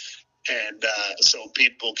best. And so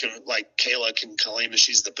people can, like Kayla can claim that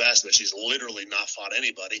she's the best, but she's literally not fought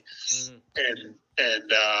anybody. Mm-hmm.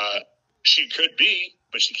 And she could be,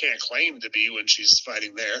 but she can't claim to be when she's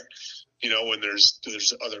fighting there. When there's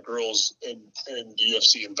other girls in the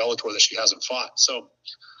UFC and Bellator that she hasn't fought. So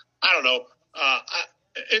I don't know.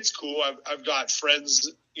 It's cool. I've got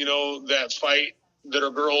friends, that fight that are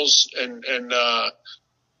girls, and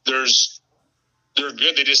they're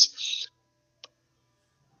good. They just.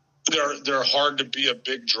 They're hard to be a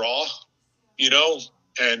big draw,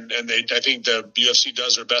 and I think the UFC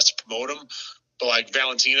does their best to promote them. But like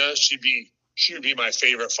Valentina, she would be my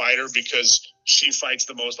favorite fighter because she fights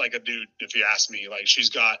the most like a dude. If you ask me, like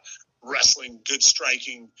she's got wrestling, good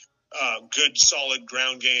striking, good solid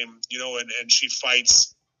ground game, and she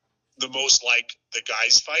fights the most like the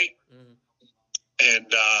guys fight. Mm-hmm.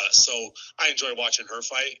 And so I enjoy watching her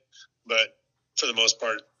fight, but for the most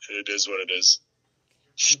part, it is what it is.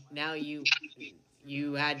 Now you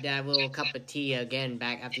had that little cup of tea again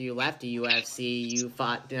back after you left the UFC. You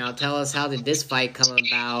fought. Now tell us, how did this fight come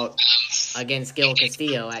about against Gil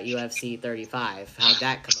Castillo at UFC 35? How'd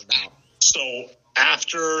that come about? So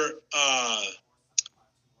after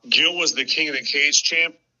Gil was the King of the Cage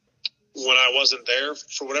champ when I wasn't there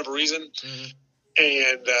for whatever reason,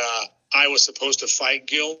 and I was supposed to fight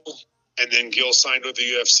Gil, and then Gil signed with the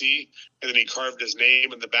UFC, and then he carved his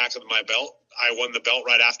name in the back of my belt. I won the belt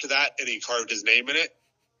right after that, and he carved his name in it.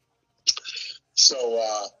 So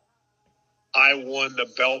I won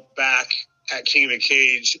the belt back at King of the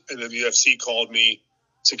Cage, and then the UFC called me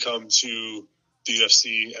to come to the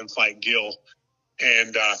UFC and fight Gil.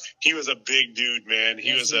 And he was a big dude, man.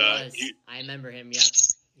 He was. I remember him, yep.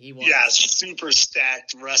 He was. Yeah, super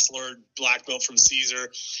stacked wrestler, black belt from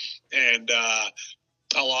Caesar. And I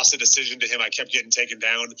lost a decision to him. I kept getting taken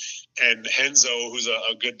down. And Henzo, who's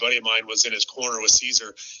a good buddy of mine, was in his corner with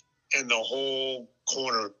Caesar. And the whole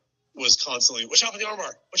corner was constantly, watch out for the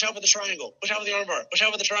armbar, watch out for the triangle, watch out for the armbar, watch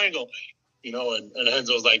out for the triangle. You know, and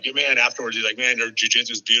Henzo was like, man, afterwards, he's like, man, your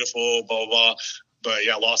jiu-jitsu is beautiful, blah, blah, blah. But,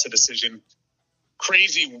 yeah, lost a decision.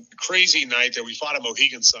 Crazy night there. We fought a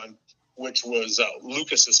Mohegan Sun, which was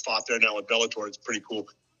Lucas has fought there now with Bellator. It's pretty cool.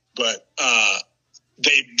 But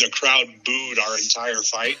the crowd booed our entire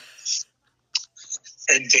fight.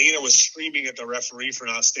 And Dana was screaming at the referee for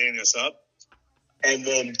not standing us up. And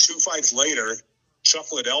then 2 fights later,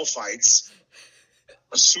 Chuck Liddell fights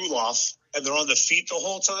Suloff, and they're on the feet the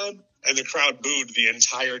whole time, and the crowd booed the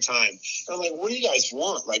entire time. And I'm like, what do you guys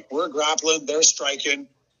want? Like, we're grappling, they're striking.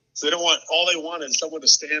 So all they want is someone to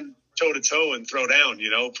stand toe to toe and throw down,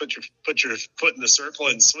 you know, put your foot in the circle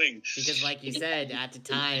and swing. Because like you said, at the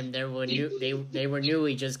time they were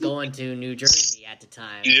newly just going to New Jersey at the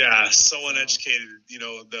time. Yeah, so uneducated, you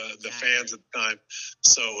know, the fans at the time.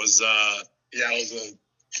 So it was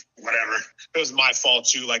whatever. It was my fault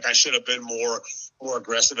too. Like, I should have been more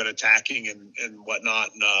aggressive at attacking and whatnot.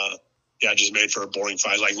 And I just made for a boring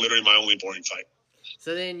fight. Like, literally my only boring fight.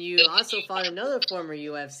 So then you also fought another former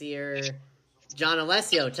UFCer, John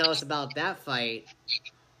Alessio. Tell us about that fight.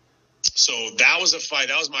 So that was a fight.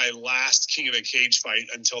 That was my last King of the Cage fight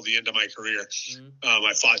until the end of my career.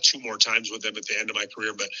 I fought 2 more times with him at the end of my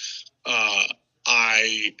career, but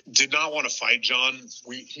I did not want to fight John.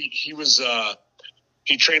 He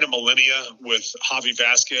trained at Millennia with Javi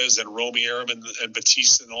Vasquez and Romy Aram and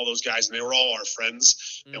Batista and all those guys, and they were all our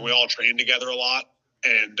friends, and we all trained together a lot.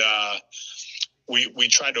 And we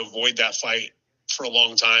tried to avoid that fight for a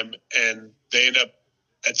long time, and they ended up,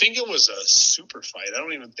 I think it was a super fight. I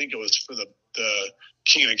don't even think it was for the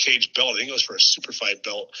King of the Cage belt. I think it was for a super fight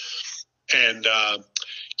belt. And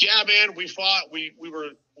man, we fought. We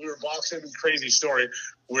were boxing. Crazy story.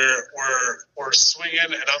 We're swinging,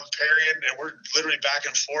 and I'm parrying, and we're literally back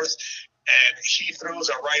and forth. And he throws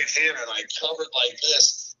a right hand, and I covered like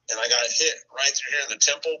this, and I got hit right through here in the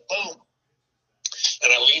temple. Boom.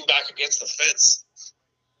 And I leaned back against the fence.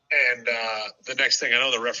 And the next thing I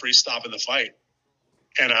know, the referee's stopping the fight.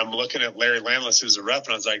 And I'm looking at Larry Landless, who's a ref,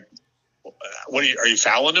 and I was like, "What are you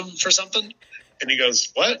fouling him for something?" And he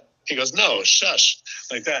goes, "What?" He goes, "No, shush,"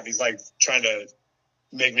 like that. And he's like trying to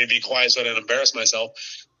make me be quiet so I didn't embarrass myself.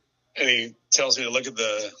 And he tells me to look at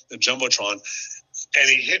the Jumbotron. And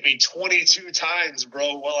he hit me 22 times,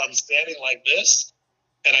 bro, while I'm standing like this.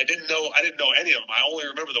 And I didn't know any of them. I only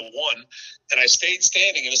remember the one. And I stayed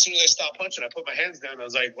standing. And as soon as I stopped punching, I put my hands down. And I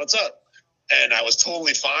was like, "What's up?" And I was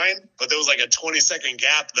totally fine. But there was like a 20-second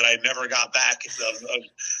gap that I never got back of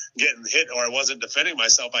getting hit, or I wasn't defending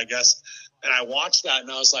myself, I guess. And I watched that,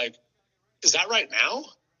 and I was like, "Is that right now?"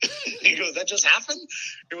 He goes, "That just happened?"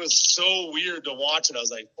 It was so weird to watch it. I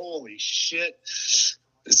was like, "Holy shit."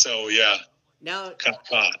 So, yeah. Now,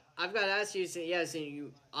 I've got to ask you,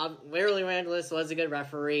 Larry Landless was a good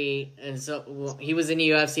referee, and so he was in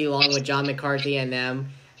the UFC along with John McCarthy and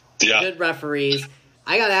them. Yeah. Good referees.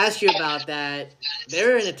 I got to ask you about that.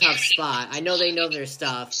 They're in a tough spot. I know they know their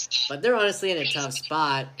stuff, but they're honestly in a tough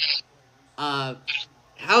spot. How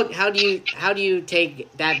do you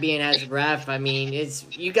take that being as a ref? I mean,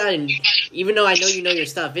 you got to, even though I know you know your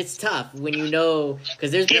stuff, it's tough when you know,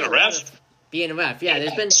 because there's been being a ref, yeah,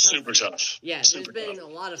 there's been super tough. Yeah, there's been a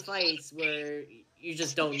lot of fights where you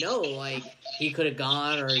just don't know, like, he could have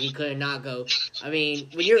gone or he could have not go. I mean,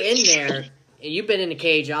 when you're in there, and you've been in the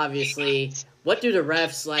cage, obviously, what do the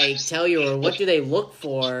refs, like, tell you, or what do they look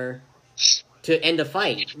for to end a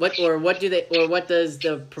fight? What does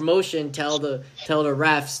the promotion tell the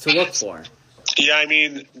refs to look for? Yeah, I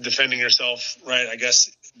mean, defending yourself, right? I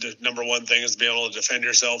guess the number one thing is to be able to defend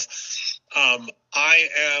yourself. I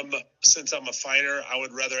am, since I'm a fighter, I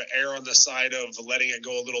would rather err on the side of letting it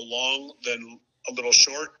go a little long than a little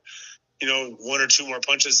short. You know, 1 or 2 more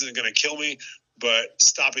punches isn't going to kill me, but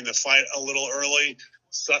stopping the fight a little early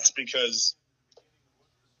sucks because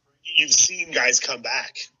you've seen guys come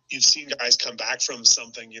back. You've seen guys come back from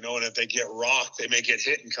something, you know, and if they get rocked, they may get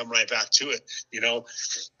hit and come right back to it, you know,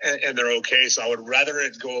 and they're okay. So I would rather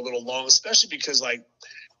it go a little long, especially because, like,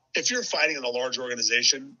 if you're fighting in a large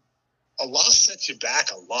organization, a loss sets you back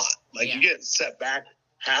a lot. Like, you get set back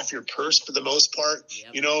half your purse for the most part.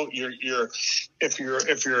 Yep. You know, if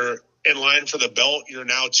you're in line for the belt, you're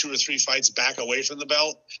now 2 or 3 fights back away from the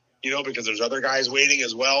belt, you know, because there's other guys waiting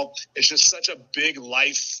as well. It's just such a big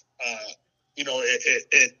life. You know,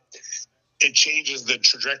 it changes the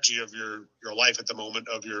trajectory of your life at the moment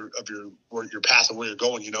of your path of where you're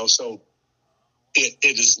going, you know? So it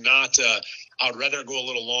is not, I would rather go a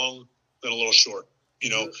little long than a little short. You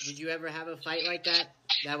know, did you ever have a fight like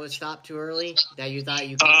that was stopped too early that you thought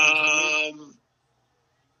you could continue?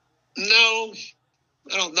 No,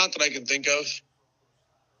 I don't. Not that I can think of.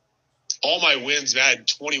 All my wins, I had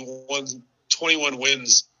 21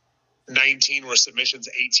 wins. 19 were submissions.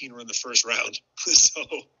 18 were in the first round.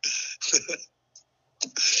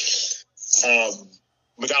 So,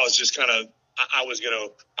 but that was just kind of. I was gonna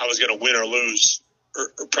win or lose,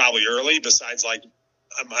 or probably early. Besides, like,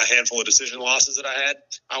 a handful of decision losses that I had.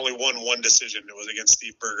 I only won 1 decision. It was against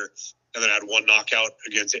Steve Berger. And then I had 1 knockout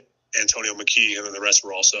against Antonio McKee, and then the rest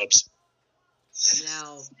were all subs.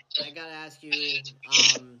 Now, I got to ask you,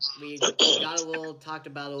 we talked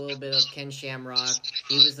about a little bit of Ken Shamrock.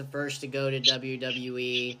 He was the first to go to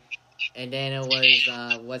WWE. And then it was,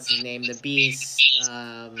 what's his name? The Beast.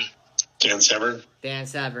 Dan Severn. Dan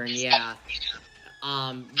Severn, yeah.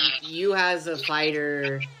 You as a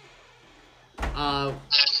fighter...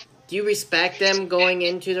 do you respect them going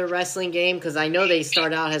into the wrestling game? Because I know they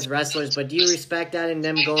start out as wrestlers, but do you respect that in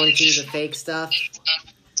them going to the fake stuff?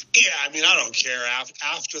 Yeah, I mean, I don't care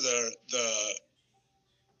after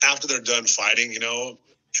they're done fighting. You know,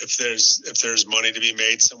 if there's money to be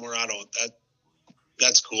made somewhere,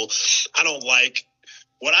 that's cool.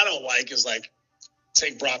 What I don't like is, like,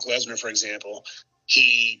 take Brock Lesnar for example.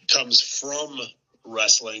 He comes from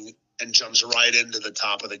wrestling and jumps right into the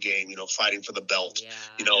top of the game, you know, fighting for the belt. Yeah,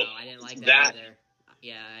 you know, I didn't like that either.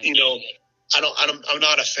 Yeah, you know, I'm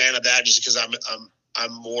not a fan of that, just because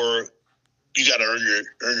I'm more. You got to earn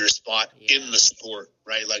your spot in the sport,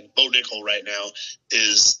 right? Like, Bo Nickel right now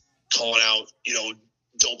is calling out, you know,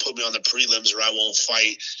 don't put me on the prelims or I won't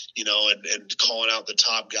fight, you know, and calling out the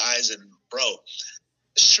top guys. And, bro,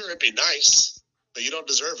 sure, it'd be nice, but you don't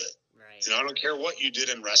deserve it. Right. You know, I don't care what you did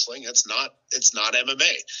in wrestling. It's not MMA.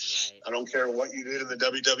 Right. I don't care what you did in the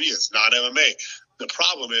WWE. It's not MMA. The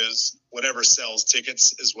problem is whatever sells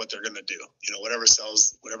tickets is what they're going to do. You know, whatever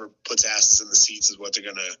puts asses in the seats is what they're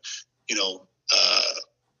going to, you know,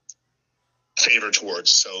 favor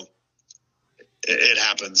towards. So it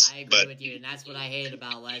happens. I agree with you, and that's what I hated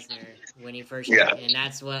about Lesnar when he first came, and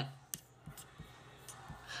that's what.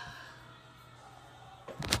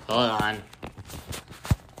 Hold on.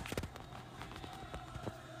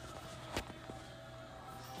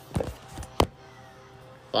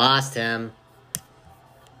 Lost him.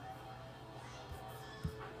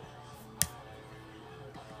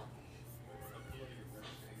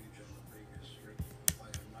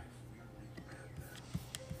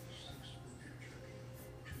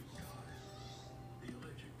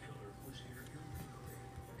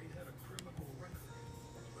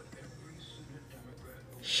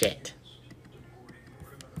 Shit.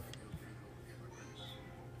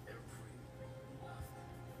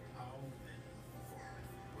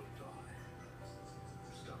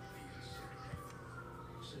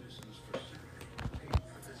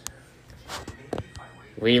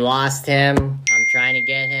 We lost him. I'm trying to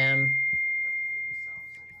get him.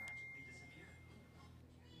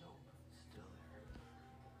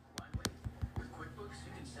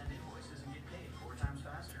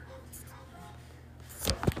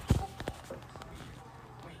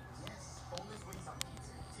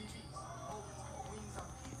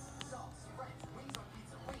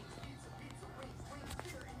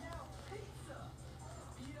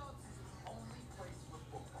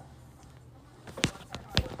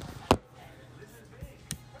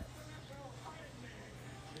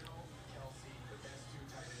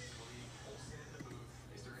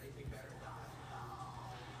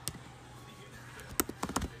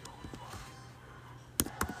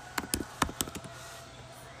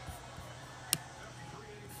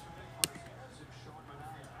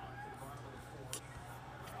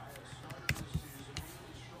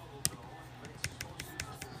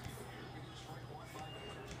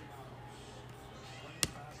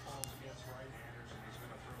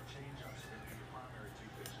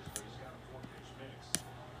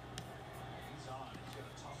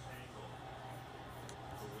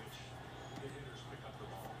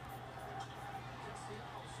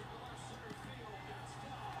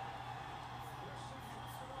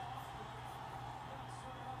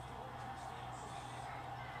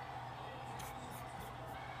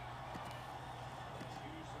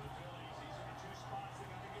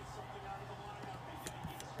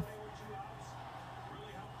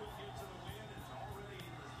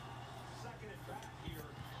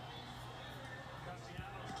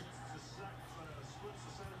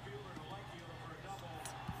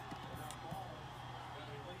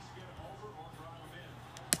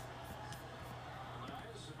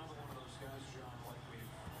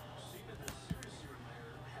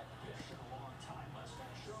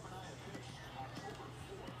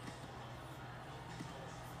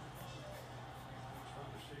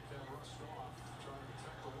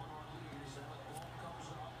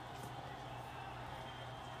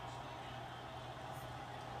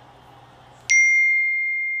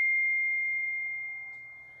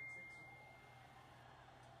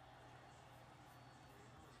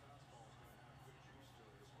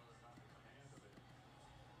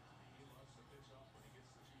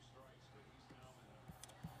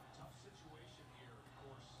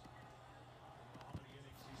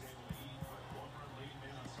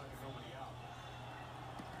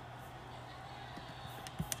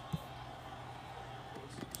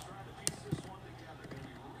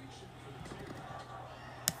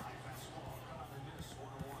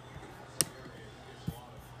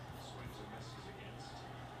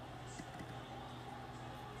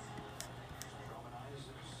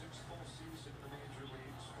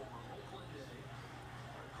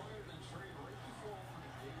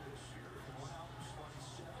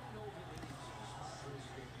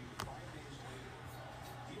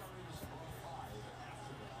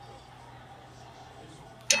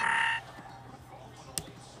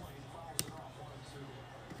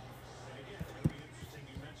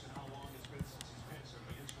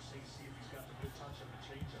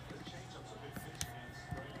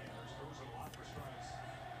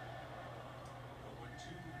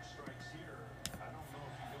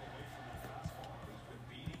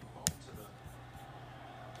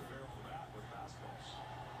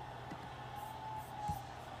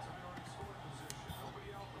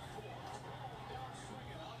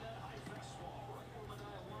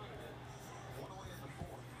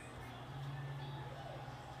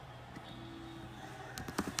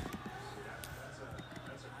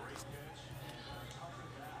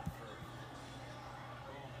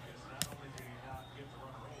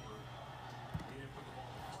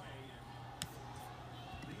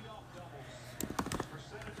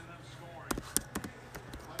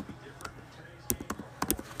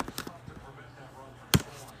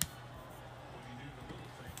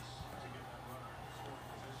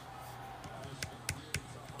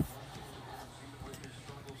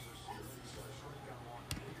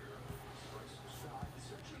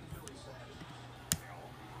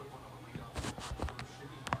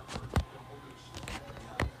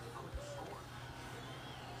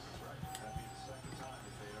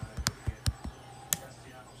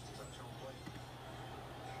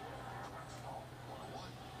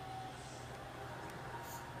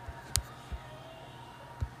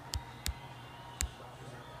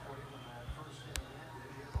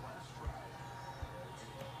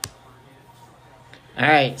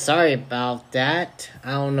 Alright, sorry about that.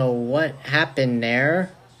 I don't know what happened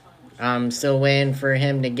there. I'm still waiting for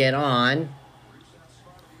him to get on.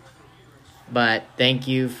 But thank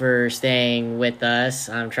you for staying with us.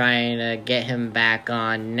 I'm trying to get him back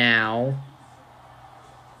on now.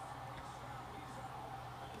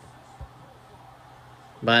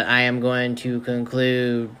 But I am going to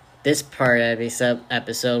conclude this part of this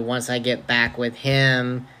episode. Once I get back with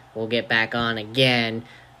him, we'll get back on again.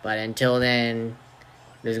 But until then,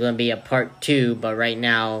 there's going to be a part 2. But right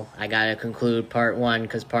now, I got to conclude part 1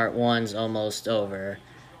 because part 1's almost over.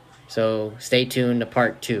 So stay tuned to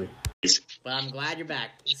part 2. But I'm glad you're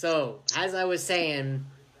back. So, as I was saying,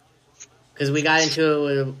 because we got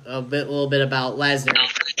into a little bit about Lesnar.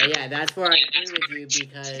 But yeah, that's where I agree with you,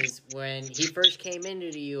 because when he first came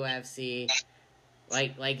into the UFC,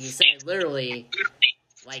 like you said, literally,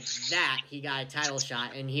 like that, he got a title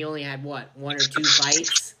shot, and he only had, 1 or 2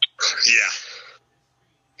 fights?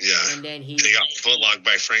 Yeah. And then he got footlocked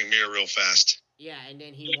by Frank Mir real fast. Yeah, and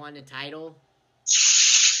then he won the title.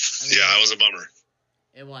 That was a bummer.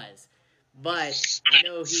 It was. But I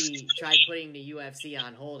know he tried putting the UFC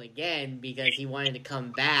on hold again because he wanted to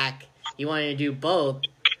come back. He wanted to do both.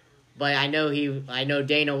 But I know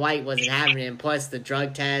Dana White wasn't having it, and plus the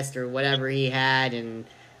drug test or whatever he had and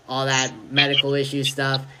all that medical issue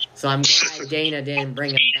stuff. So I'm glad Dana didn't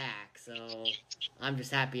bring him back. So I'm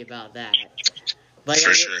just happy about that. But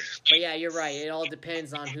For sure. But yeah, you're right. It all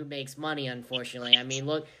depends on who makes money, unfortunately. I mean,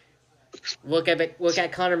 look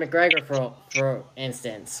at Conor McGregor for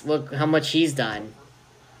instance. Look how much he's done.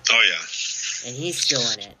 Oh yeah. And he's still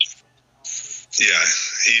in it. Yeah,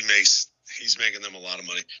 he's making them a lot of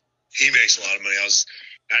money. He makes a lot of money. I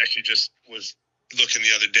actually just was looking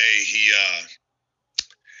the other day.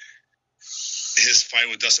 His fight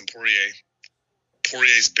with Dustin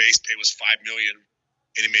Poirier's base pay was $5 million,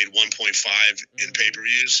 and he made 1.5 in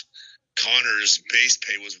pay-per-views. Conor's base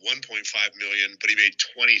pay was $1.5 million, but he made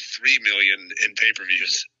 $23 million in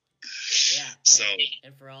pay-per-views. Yeah. So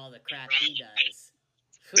and for all the crap he does.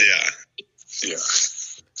 Yeah.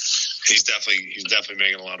 He's definitely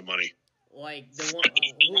making a lot of money. Like the one,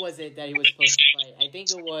 who was it that he was supposed to fight? I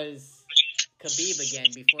think it was Khabib again.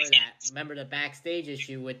 Before that, remember the backstage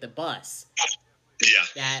issue with the bus? Yeah.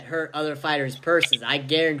 That hurt other fighters' purses. I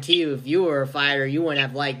guarantee you, if you were a fighter, you wouldn't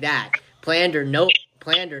have liked that. Planned or not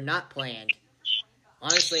planned.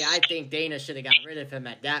 Honestly, I think Dana should have got rid of him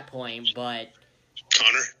at that point, but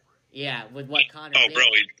Conor? Yeah, with what Conor did. Bro,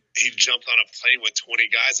 he jumped on a plane with 20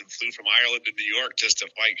 guys and flew from Ireland to New York just to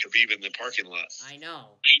fight Khabib in the parking lot. I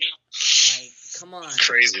know. Like, come on.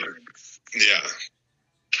 Crazy. Yeah.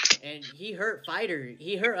 And he hurt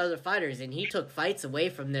other fighters, and he took fights away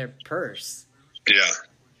from their purse. Yeah.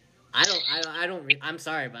 I'm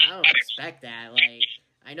sorry, but I don't respect that. Like,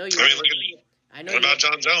 I know you. What about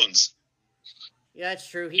John Jones? Yeah, that's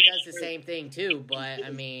true. He does the same thing too, but I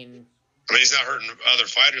mean, he's not hurting other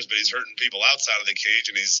fighters, but he's hurting people outside of the cage,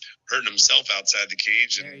 and he's hurting himself outside the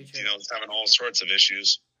cage, and he's having all sorts of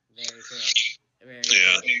issues. Very true.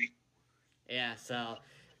 True. Yeah. So,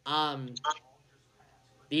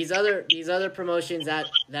 these other promotions that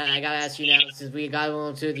I gotta ask you now, since we got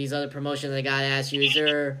into these other promotions, I gotta ask you: is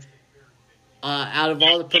there, out of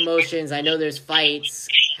all the promotions, I know there's fights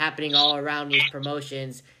happening all around these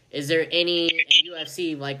promotions. Is there any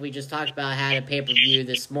UFC, like we just talked about, had a pay-per-view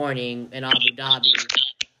this morning in Abu Dhabi?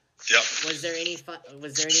 Yep. Was there any fights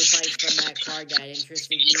from that card that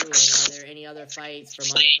interested you, and are there any other fights from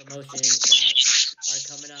other promotions that are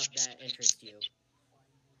coming up that interest you?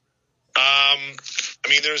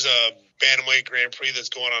 There's a Bantamweight Grand Prix that's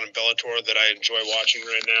going on in Bellator that I enjoy watching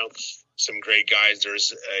right now. Some great guys.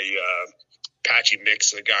 There's a Patchy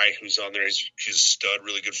Mix, a guy who's on there. He's a stud,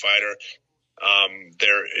 really good fighter.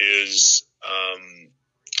 There is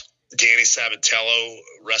Danny Sabatello,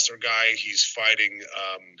 wrestler guy. He's fighting,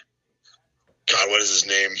 what is his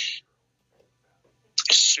name?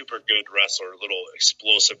 Super good wrestler, little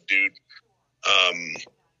explosive dude. I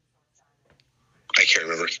can't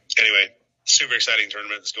remember. Anyway, super exciting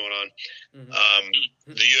tournament that's going on.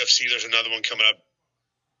 Mm-hmm. The UFC, there's another one coming up.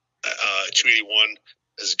 281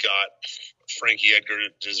 has got Frankie Edgar,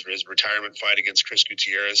 his retirement fight against Chris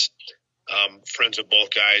Gutierrez. Friends with both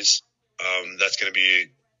guys. That's going to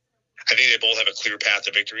be, I think they both have a clear path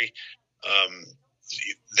to victory.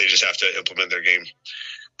 They just have to implement their game.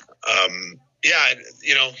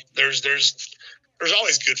 There's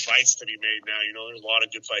always good fights to be made now. There's a lot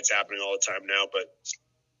of good fights happening all the time now, but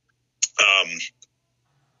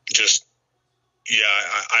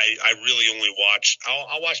I really only watch.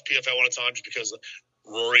 I'll watch PFL one at a time just because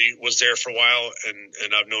Rory was there for a while,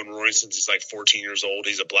 and I've known Rory since he's like 14 years old.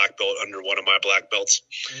 He's a black belt under one of my black belts.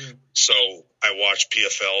 So I watched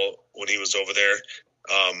PFL when he was over there.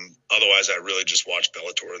 Otherwise, I really just watched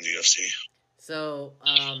Bellator and the UFC. So,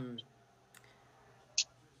 I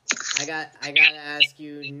gotta ask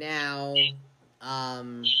you now.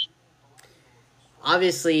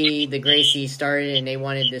 Obviously, the Gracie started and they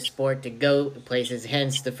wanted the sport to go places.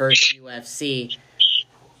 Hence, the first UFC.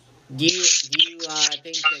 Do you think that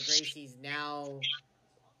Gracie's now,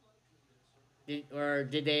 or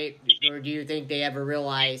do you think they ever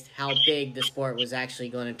realized how big the sport was actually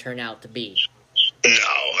going to turn out to be?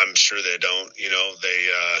 No, I'm sure they don't. You know,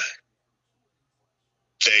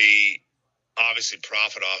 they obviously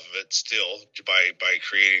profit off of it still by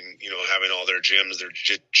creating, you know, having all their gyms, their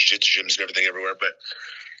jiu-jitsu gyms and everything everywhere. But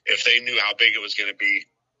if they knew how big it was going to be,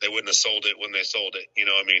 they wouldn't have sold it when they sold it. You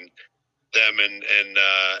know, I mean, them and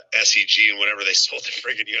SEG and whatever, they sold the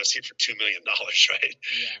friggin' UFC for $2 million, right?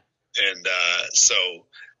 Yeah. And so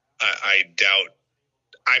I doubt.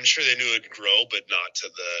 I'm sure they knew it'd grow, but not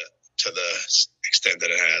to the extent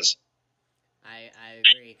that it has. I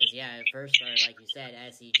agree, because it first started, like you said,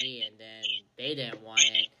 SEG, and then they didn't want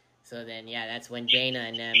it. So then, that's when Dana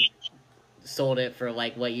and them sold it for,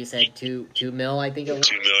 like what you said, $2 million, I think it was.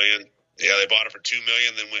 $2 million. Yeah, they bought it for $2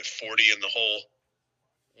 million, then went 40 in the hole.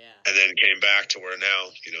 Yeah. And then came back to where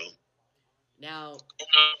now, you know. Now,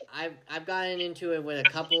 I've gotten into it with a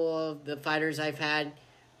couple of the fighters I've had.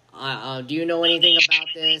 Do you know anything about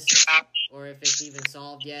this, or if it's even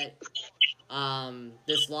solved yet?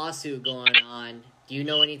 This lawsuit going on. Do you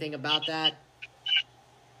know anything about that?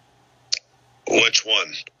 Which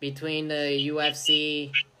one? Between the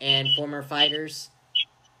UFC and former fighters.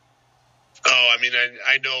 Oh, I mean,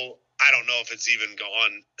 I know. I don't know if it's even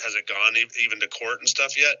gone. Has it gone even to court and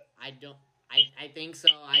stuff yet? I think so.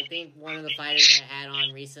 I think one of the fighters I had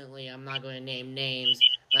on recently, I'm not going to name names,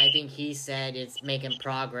 but I think he said it's making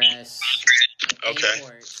progress in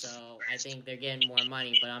court. So I think they're getting more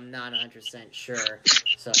money, but I'm not 100% sure.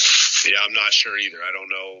 So yeah, I'm not sure either. I don't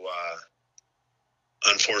know.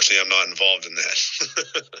 Unfortunately, I'm not involved in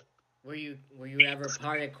that. Were you ever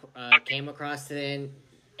came across it?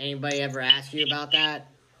 Anybody ever asked you about that?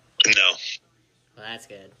 No. Well, that's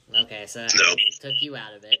good. Okay, so that took you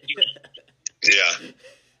out of it. Yeah.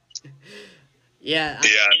 Yeah.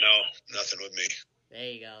 No, nothing with me. There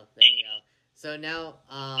you go. So now,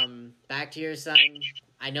 back to your son.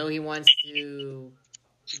 I know he wants to.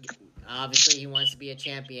 Obviously, he wants to be a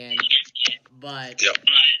champion, but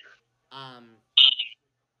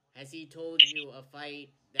has he told you a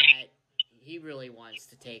fight that he really wants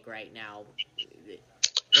to take right now,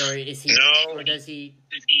 or is he? No. Or does he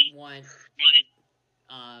want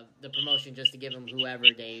the promotion just to give him whoever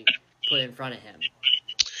they put in front of him?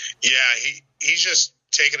 Yeah, he's just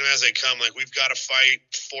taking them as they come. Like, we've got a fight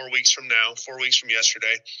 4 weeks from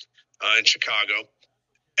yesterday, in Chicago,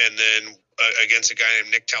 and then against a guy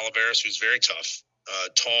named Nick Talaveras, who's very tough,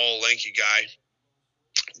 tall, lanky guy.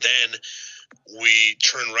 Then we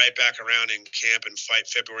turn right back around in camp and fight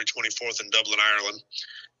February 24th in Dublin, Ireland.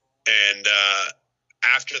 And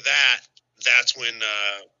after that, that's when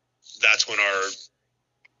our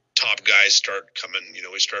top guys start coming. You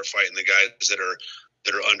know, we start fighting the guys that are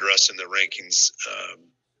under us in the rankings.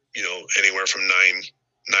 You know, anywhere from nine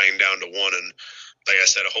down to 1. And like I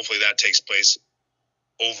said, hopefully that takes place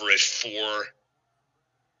over a 4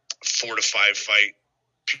 to 5 fight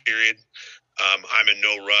period. I'm in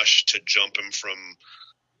no rush to jump him from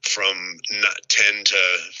 10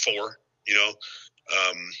 to 4, you know,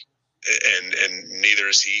 and neither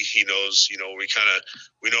is he. He knows, you know,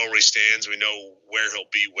 we know where he stands. We know where he'll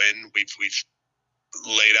be when. We've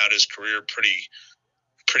laid out his career pretty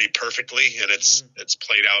perfectly, and it's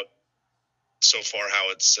played out so far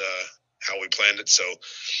how we planned it. So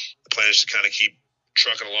the plan is to kind of keep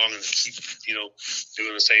trucking along and keep, you know,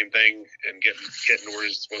 doing the same thing and getting where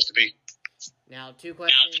he's supposed to be. Now, 2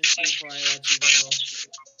 questions before I let you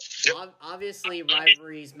go. Yep. Obviously,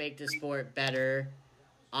 rivalries make the sport better.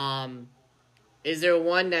 Is there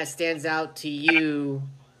one that stands out to you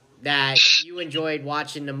that you enjoyed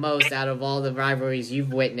watching the most out of all the rivalries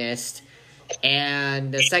you've witnessed?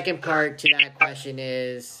 And the second part to that question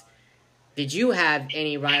is, did you have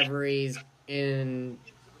any rivalries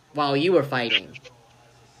while you were fighting?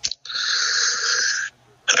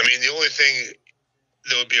 I mean, the only thing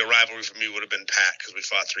that would be a rivalry for me would have been Pat, because we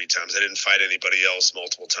fought 3 times. I didn't fight anybody else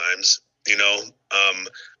multiple times, you know.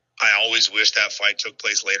 I always wish that fight took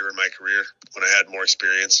place later in my career when I had more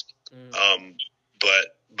experience.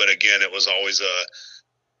 But again, it was always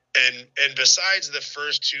and besides the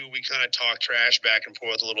first 2, we kind of talked trash back and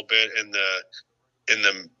forth a little bit, and in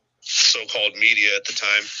the so-called media at the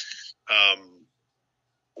time,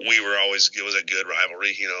 it was a good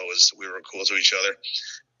rivalry. We were cool to each other,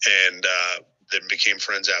 and then became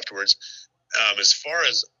friends afterwards. As far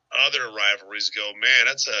as other rivalries go, man,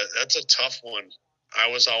 that's a tough one. I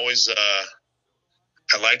was always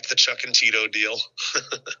I liked the Chuck and Tito deal.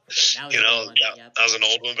 That was an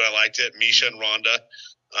old one, but I liked it. Misha and Rhonda.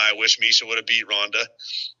 I wish Misha would have beat Rhonda,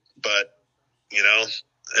 but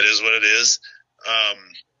it is what it is.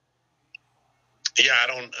 Yeah,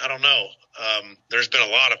 I don't know. There's been a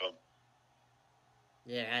lot of them.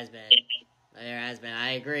 There has been.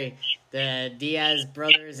 I agree. The Diaz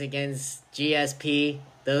brothers against GSP.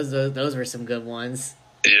 Those were some good ones.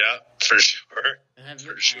 Yeah, for sure.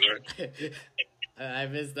 I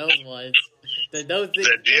miss those ones. The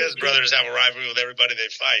Diaz brothers have a rivalry with everybody they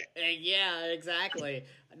fight. Yeah, exactly.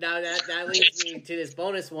 Now that leads me to this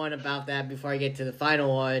bonus one about that before I get to the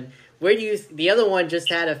final one. The other one just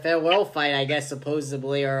had a farewell fight, I guess,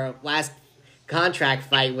 supposedly, or last contract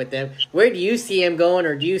fight with them. Where do you see him going,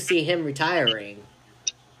 or do you see him retiring?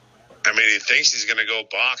 I mean, he thinks he's going to go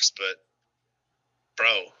box, but,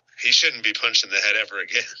 bro, he shouldn't be punched in the head ever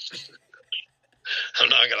again. I'm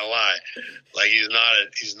not going to lie. Like, he's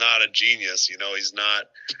not a genius, he's not.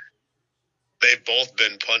 They've both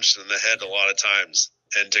been punched in the head a lot of times.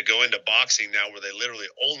 And to go into boxing now where they literally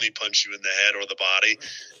only punch you in the head or the body,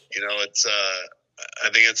 it's I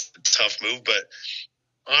think it's a tough move. But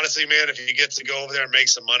honestly, man, if he gets to go over there and make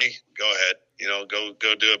some money, go ahead. Go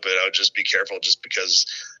do it. But I would just be careful just because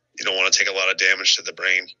you don't want to take a lot of damage to the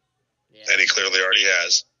brain. Yeah. And he clearly already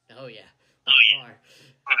has. Oh, yeah. By far.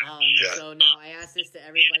 Yeah. So now I ask this to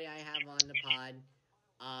everybody I have on the pod.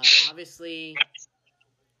 Obviously,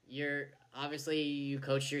 you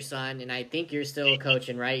coach your son, and I think you're still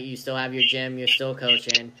coaching, right? You still have your gym. You're still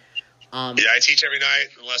coaching. Yeah, I teach every night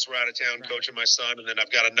unless we're out of town coaching my son, and then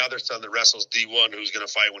I've got another son that wrestles D1 who's going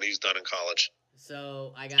to fight when he's done in college.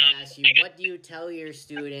 So I got to ask you, what do you tell your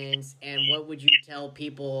students, and what would you tell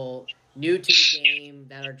people new to the game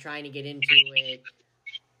that are trying to get into it,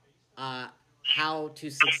 how to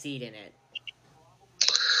succeed in it?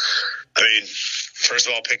 I mean, first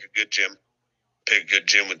of all, pick a good gym. Pick a good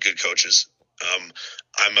gym with good coaches.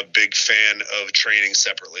 I'm a big fan of training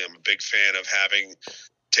separately. I'm a big fan of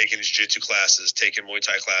taking jiu-jitsu classes, taking Muay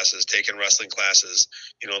Thai classes, taking wrestling classes,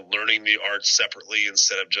 learning the art separately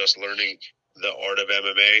instead of just learning the art of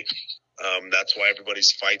MMA. That's why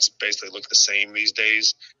everybody's fights basically look the same these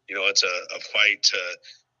days. It's a fight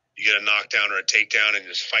you get a knockdown or a takedown and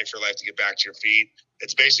just fight for your life to get back to your feet.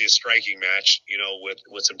 It's basically a striking match,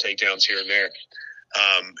 with some takedowns here and there.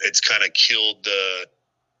 It's kind of killed the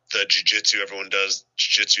jiu-jitsu. Everyone does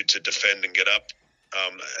jiu-jitsu to defend and get up.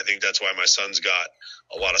 I think that's why my son's got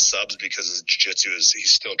a lot of subs, because his jiu-jitsu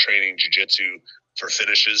he's still training jiu-jitsu for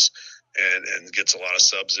finishes and gets a lot of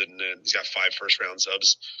subs, and he's got 5 first-round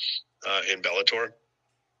subs in Bellator.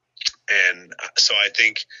 And so I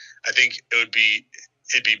think it'd be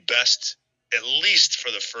best, at least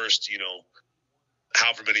for the first,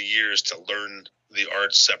 however many years, to learn the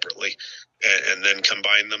arts separately and then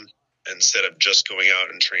combine them instead of just going out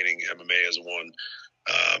and training MMA as one.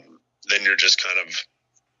 Then you're just kind of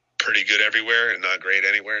pretty good everywhere and not great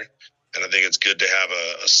anywhere. And I think it's good to have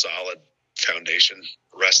a solid foundation.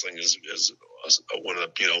 Wrestling is one of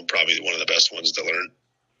the, probably one of the best ones to learn.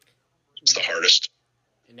 It's the hardest.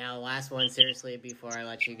 And now last one, seriously, before I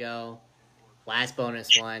let you go. Last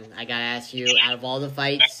bonus one. I gotta ask you, out of all the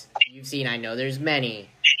fights you've seen, I know there's many,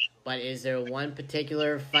 but is there one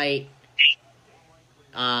particular fight,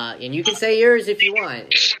 and you can say yours if you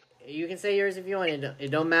want.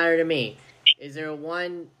 It don't matter to me. Is there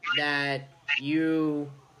one that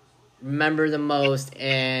you remember the most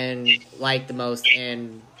and like the most,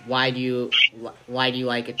 and why do you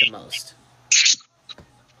like it the most?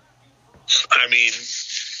 I mean,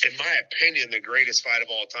 in my opinion, the greatest fight of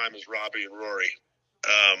all time is Robbie and Rory.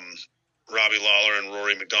 Robbie Lawler and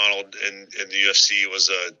Rory McDonald in the UFC was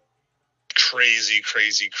a crazy,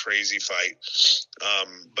 crazy, crazy fight.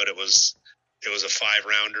 But it was a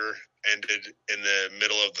 5-rounder, ended in the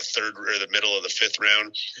middle of the third or the middle of the 5th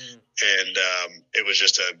round. And it was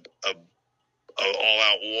just a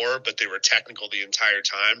all-out war, but they were technical the entire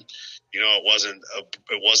time. It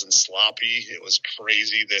wasn't sloppy. It was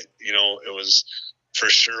crazy that, it was for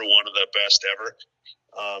sure one of the best ever.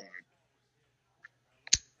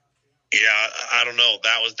 I don't know.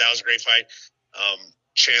 That was a great fight.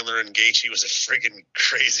 Chandler and Gaethje was a freaking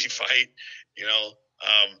crazy fight.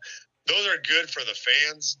 Those are good for the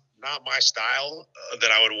fans. Not my style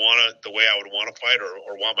that I would the way I would want to fight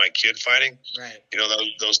or want my kid fighting. Right.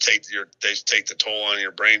 Those take the toll on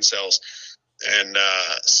your brain cells. And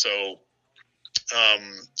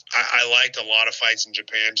I liked a lot of fights in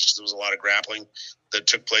Japan just because there was a lot of grappling that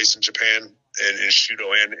took place in Japan and in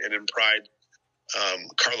Shudo and in Pride.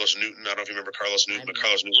 Carlos Newton, I don't know if you remember Carlos Newton, but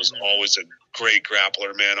Carlos Newton was always a great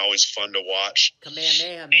grappler, man, always fun to watch.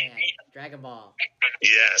 Kamehameha Man, Dragon Ball.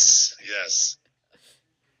 Yes.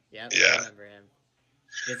 Yep, Yeah. I remember him.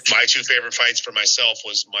 My two favorite fights for myself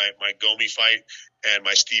was my Gomi fight and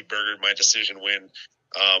my Steve Berger, my decision win,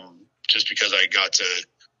 just because I got to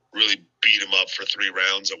really beat him up for 3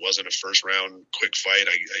 rounds. It wasn't a first round quick fight.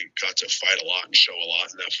 I got to fight a lot and show a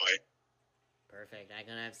lot in that fight. Perfect. I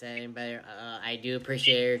couldn't have said any better. I do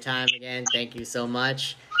appreciate your time again. Thank you so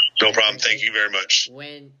much. No problem. Thank you very much.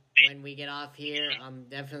 When we get off here, I'm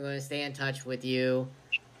definitely going to stay in touch with you.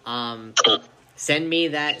 Cool. Send me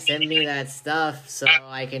that stuff so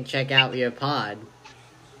I can check out your pod.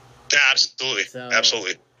 Yeah, absolutely.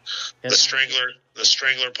 The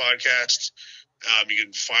Strangler podcast. You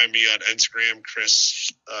can find me on Instagram,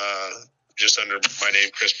 Chris, just under my name,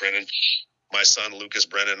 Chris Brennan. My son, Lucas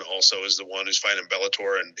Brennan, also is the one who's fighting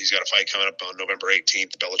Bellator, and he's got a fight coming up on November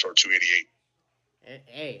 18th, Bellator 288.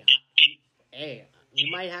 Hey,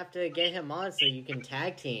 you might have to get him on so you can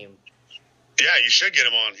tag team. Yeah, you should get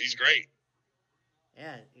him on. He's great.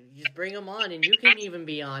 Yeah, you just bring him on, and you can even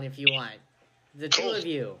be on if you want. The Cool. two of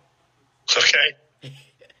you. Okay.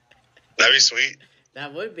 That'd be sweet.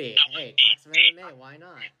 That would be. Hey, talk some MMA. Why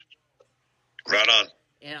not? Right on.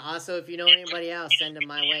 And also, if you know anybody else, send them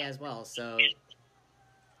my way as well. So,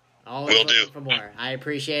 always Will looking do. for more. I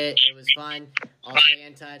appreciate it. It was fun. I'll stay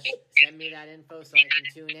in touch. Send me that info so I can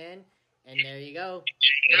tune in. And there you go.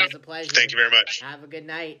 It was a pleasure. Thank you very much. Have a good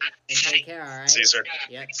night. And take care, all right? See you, sir.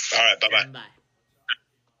 Yep. All right, bye-bye. Bye.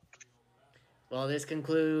 Well, this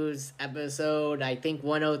concludes episode, I think,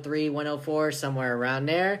 103, 104, somewhere around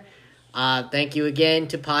there. Thank you again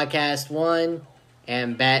to Podcast One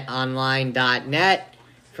and BetOnline.net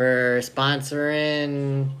for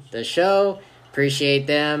sponsoring the show. Appreciate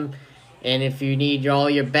them. And if you need all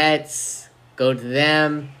your bets, go to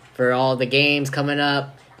them for all the games coming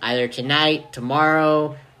up, either tonight,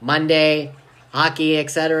 tomorrow, Monday. Hockey,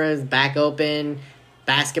 etc. is back open.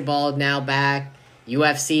 Basketball now back.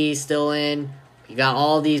 UFC still in. You got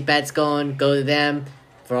all these bets going. Go to them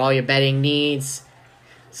for all your betting needs.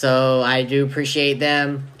 So I do appreciate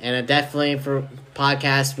them. And definitely for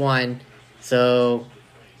Podcast One. So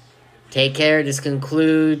take care. This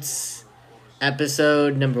concludes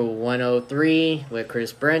episode number 103 with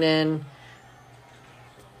Chris Brennan.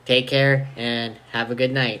 Take care and have a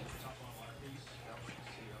good night.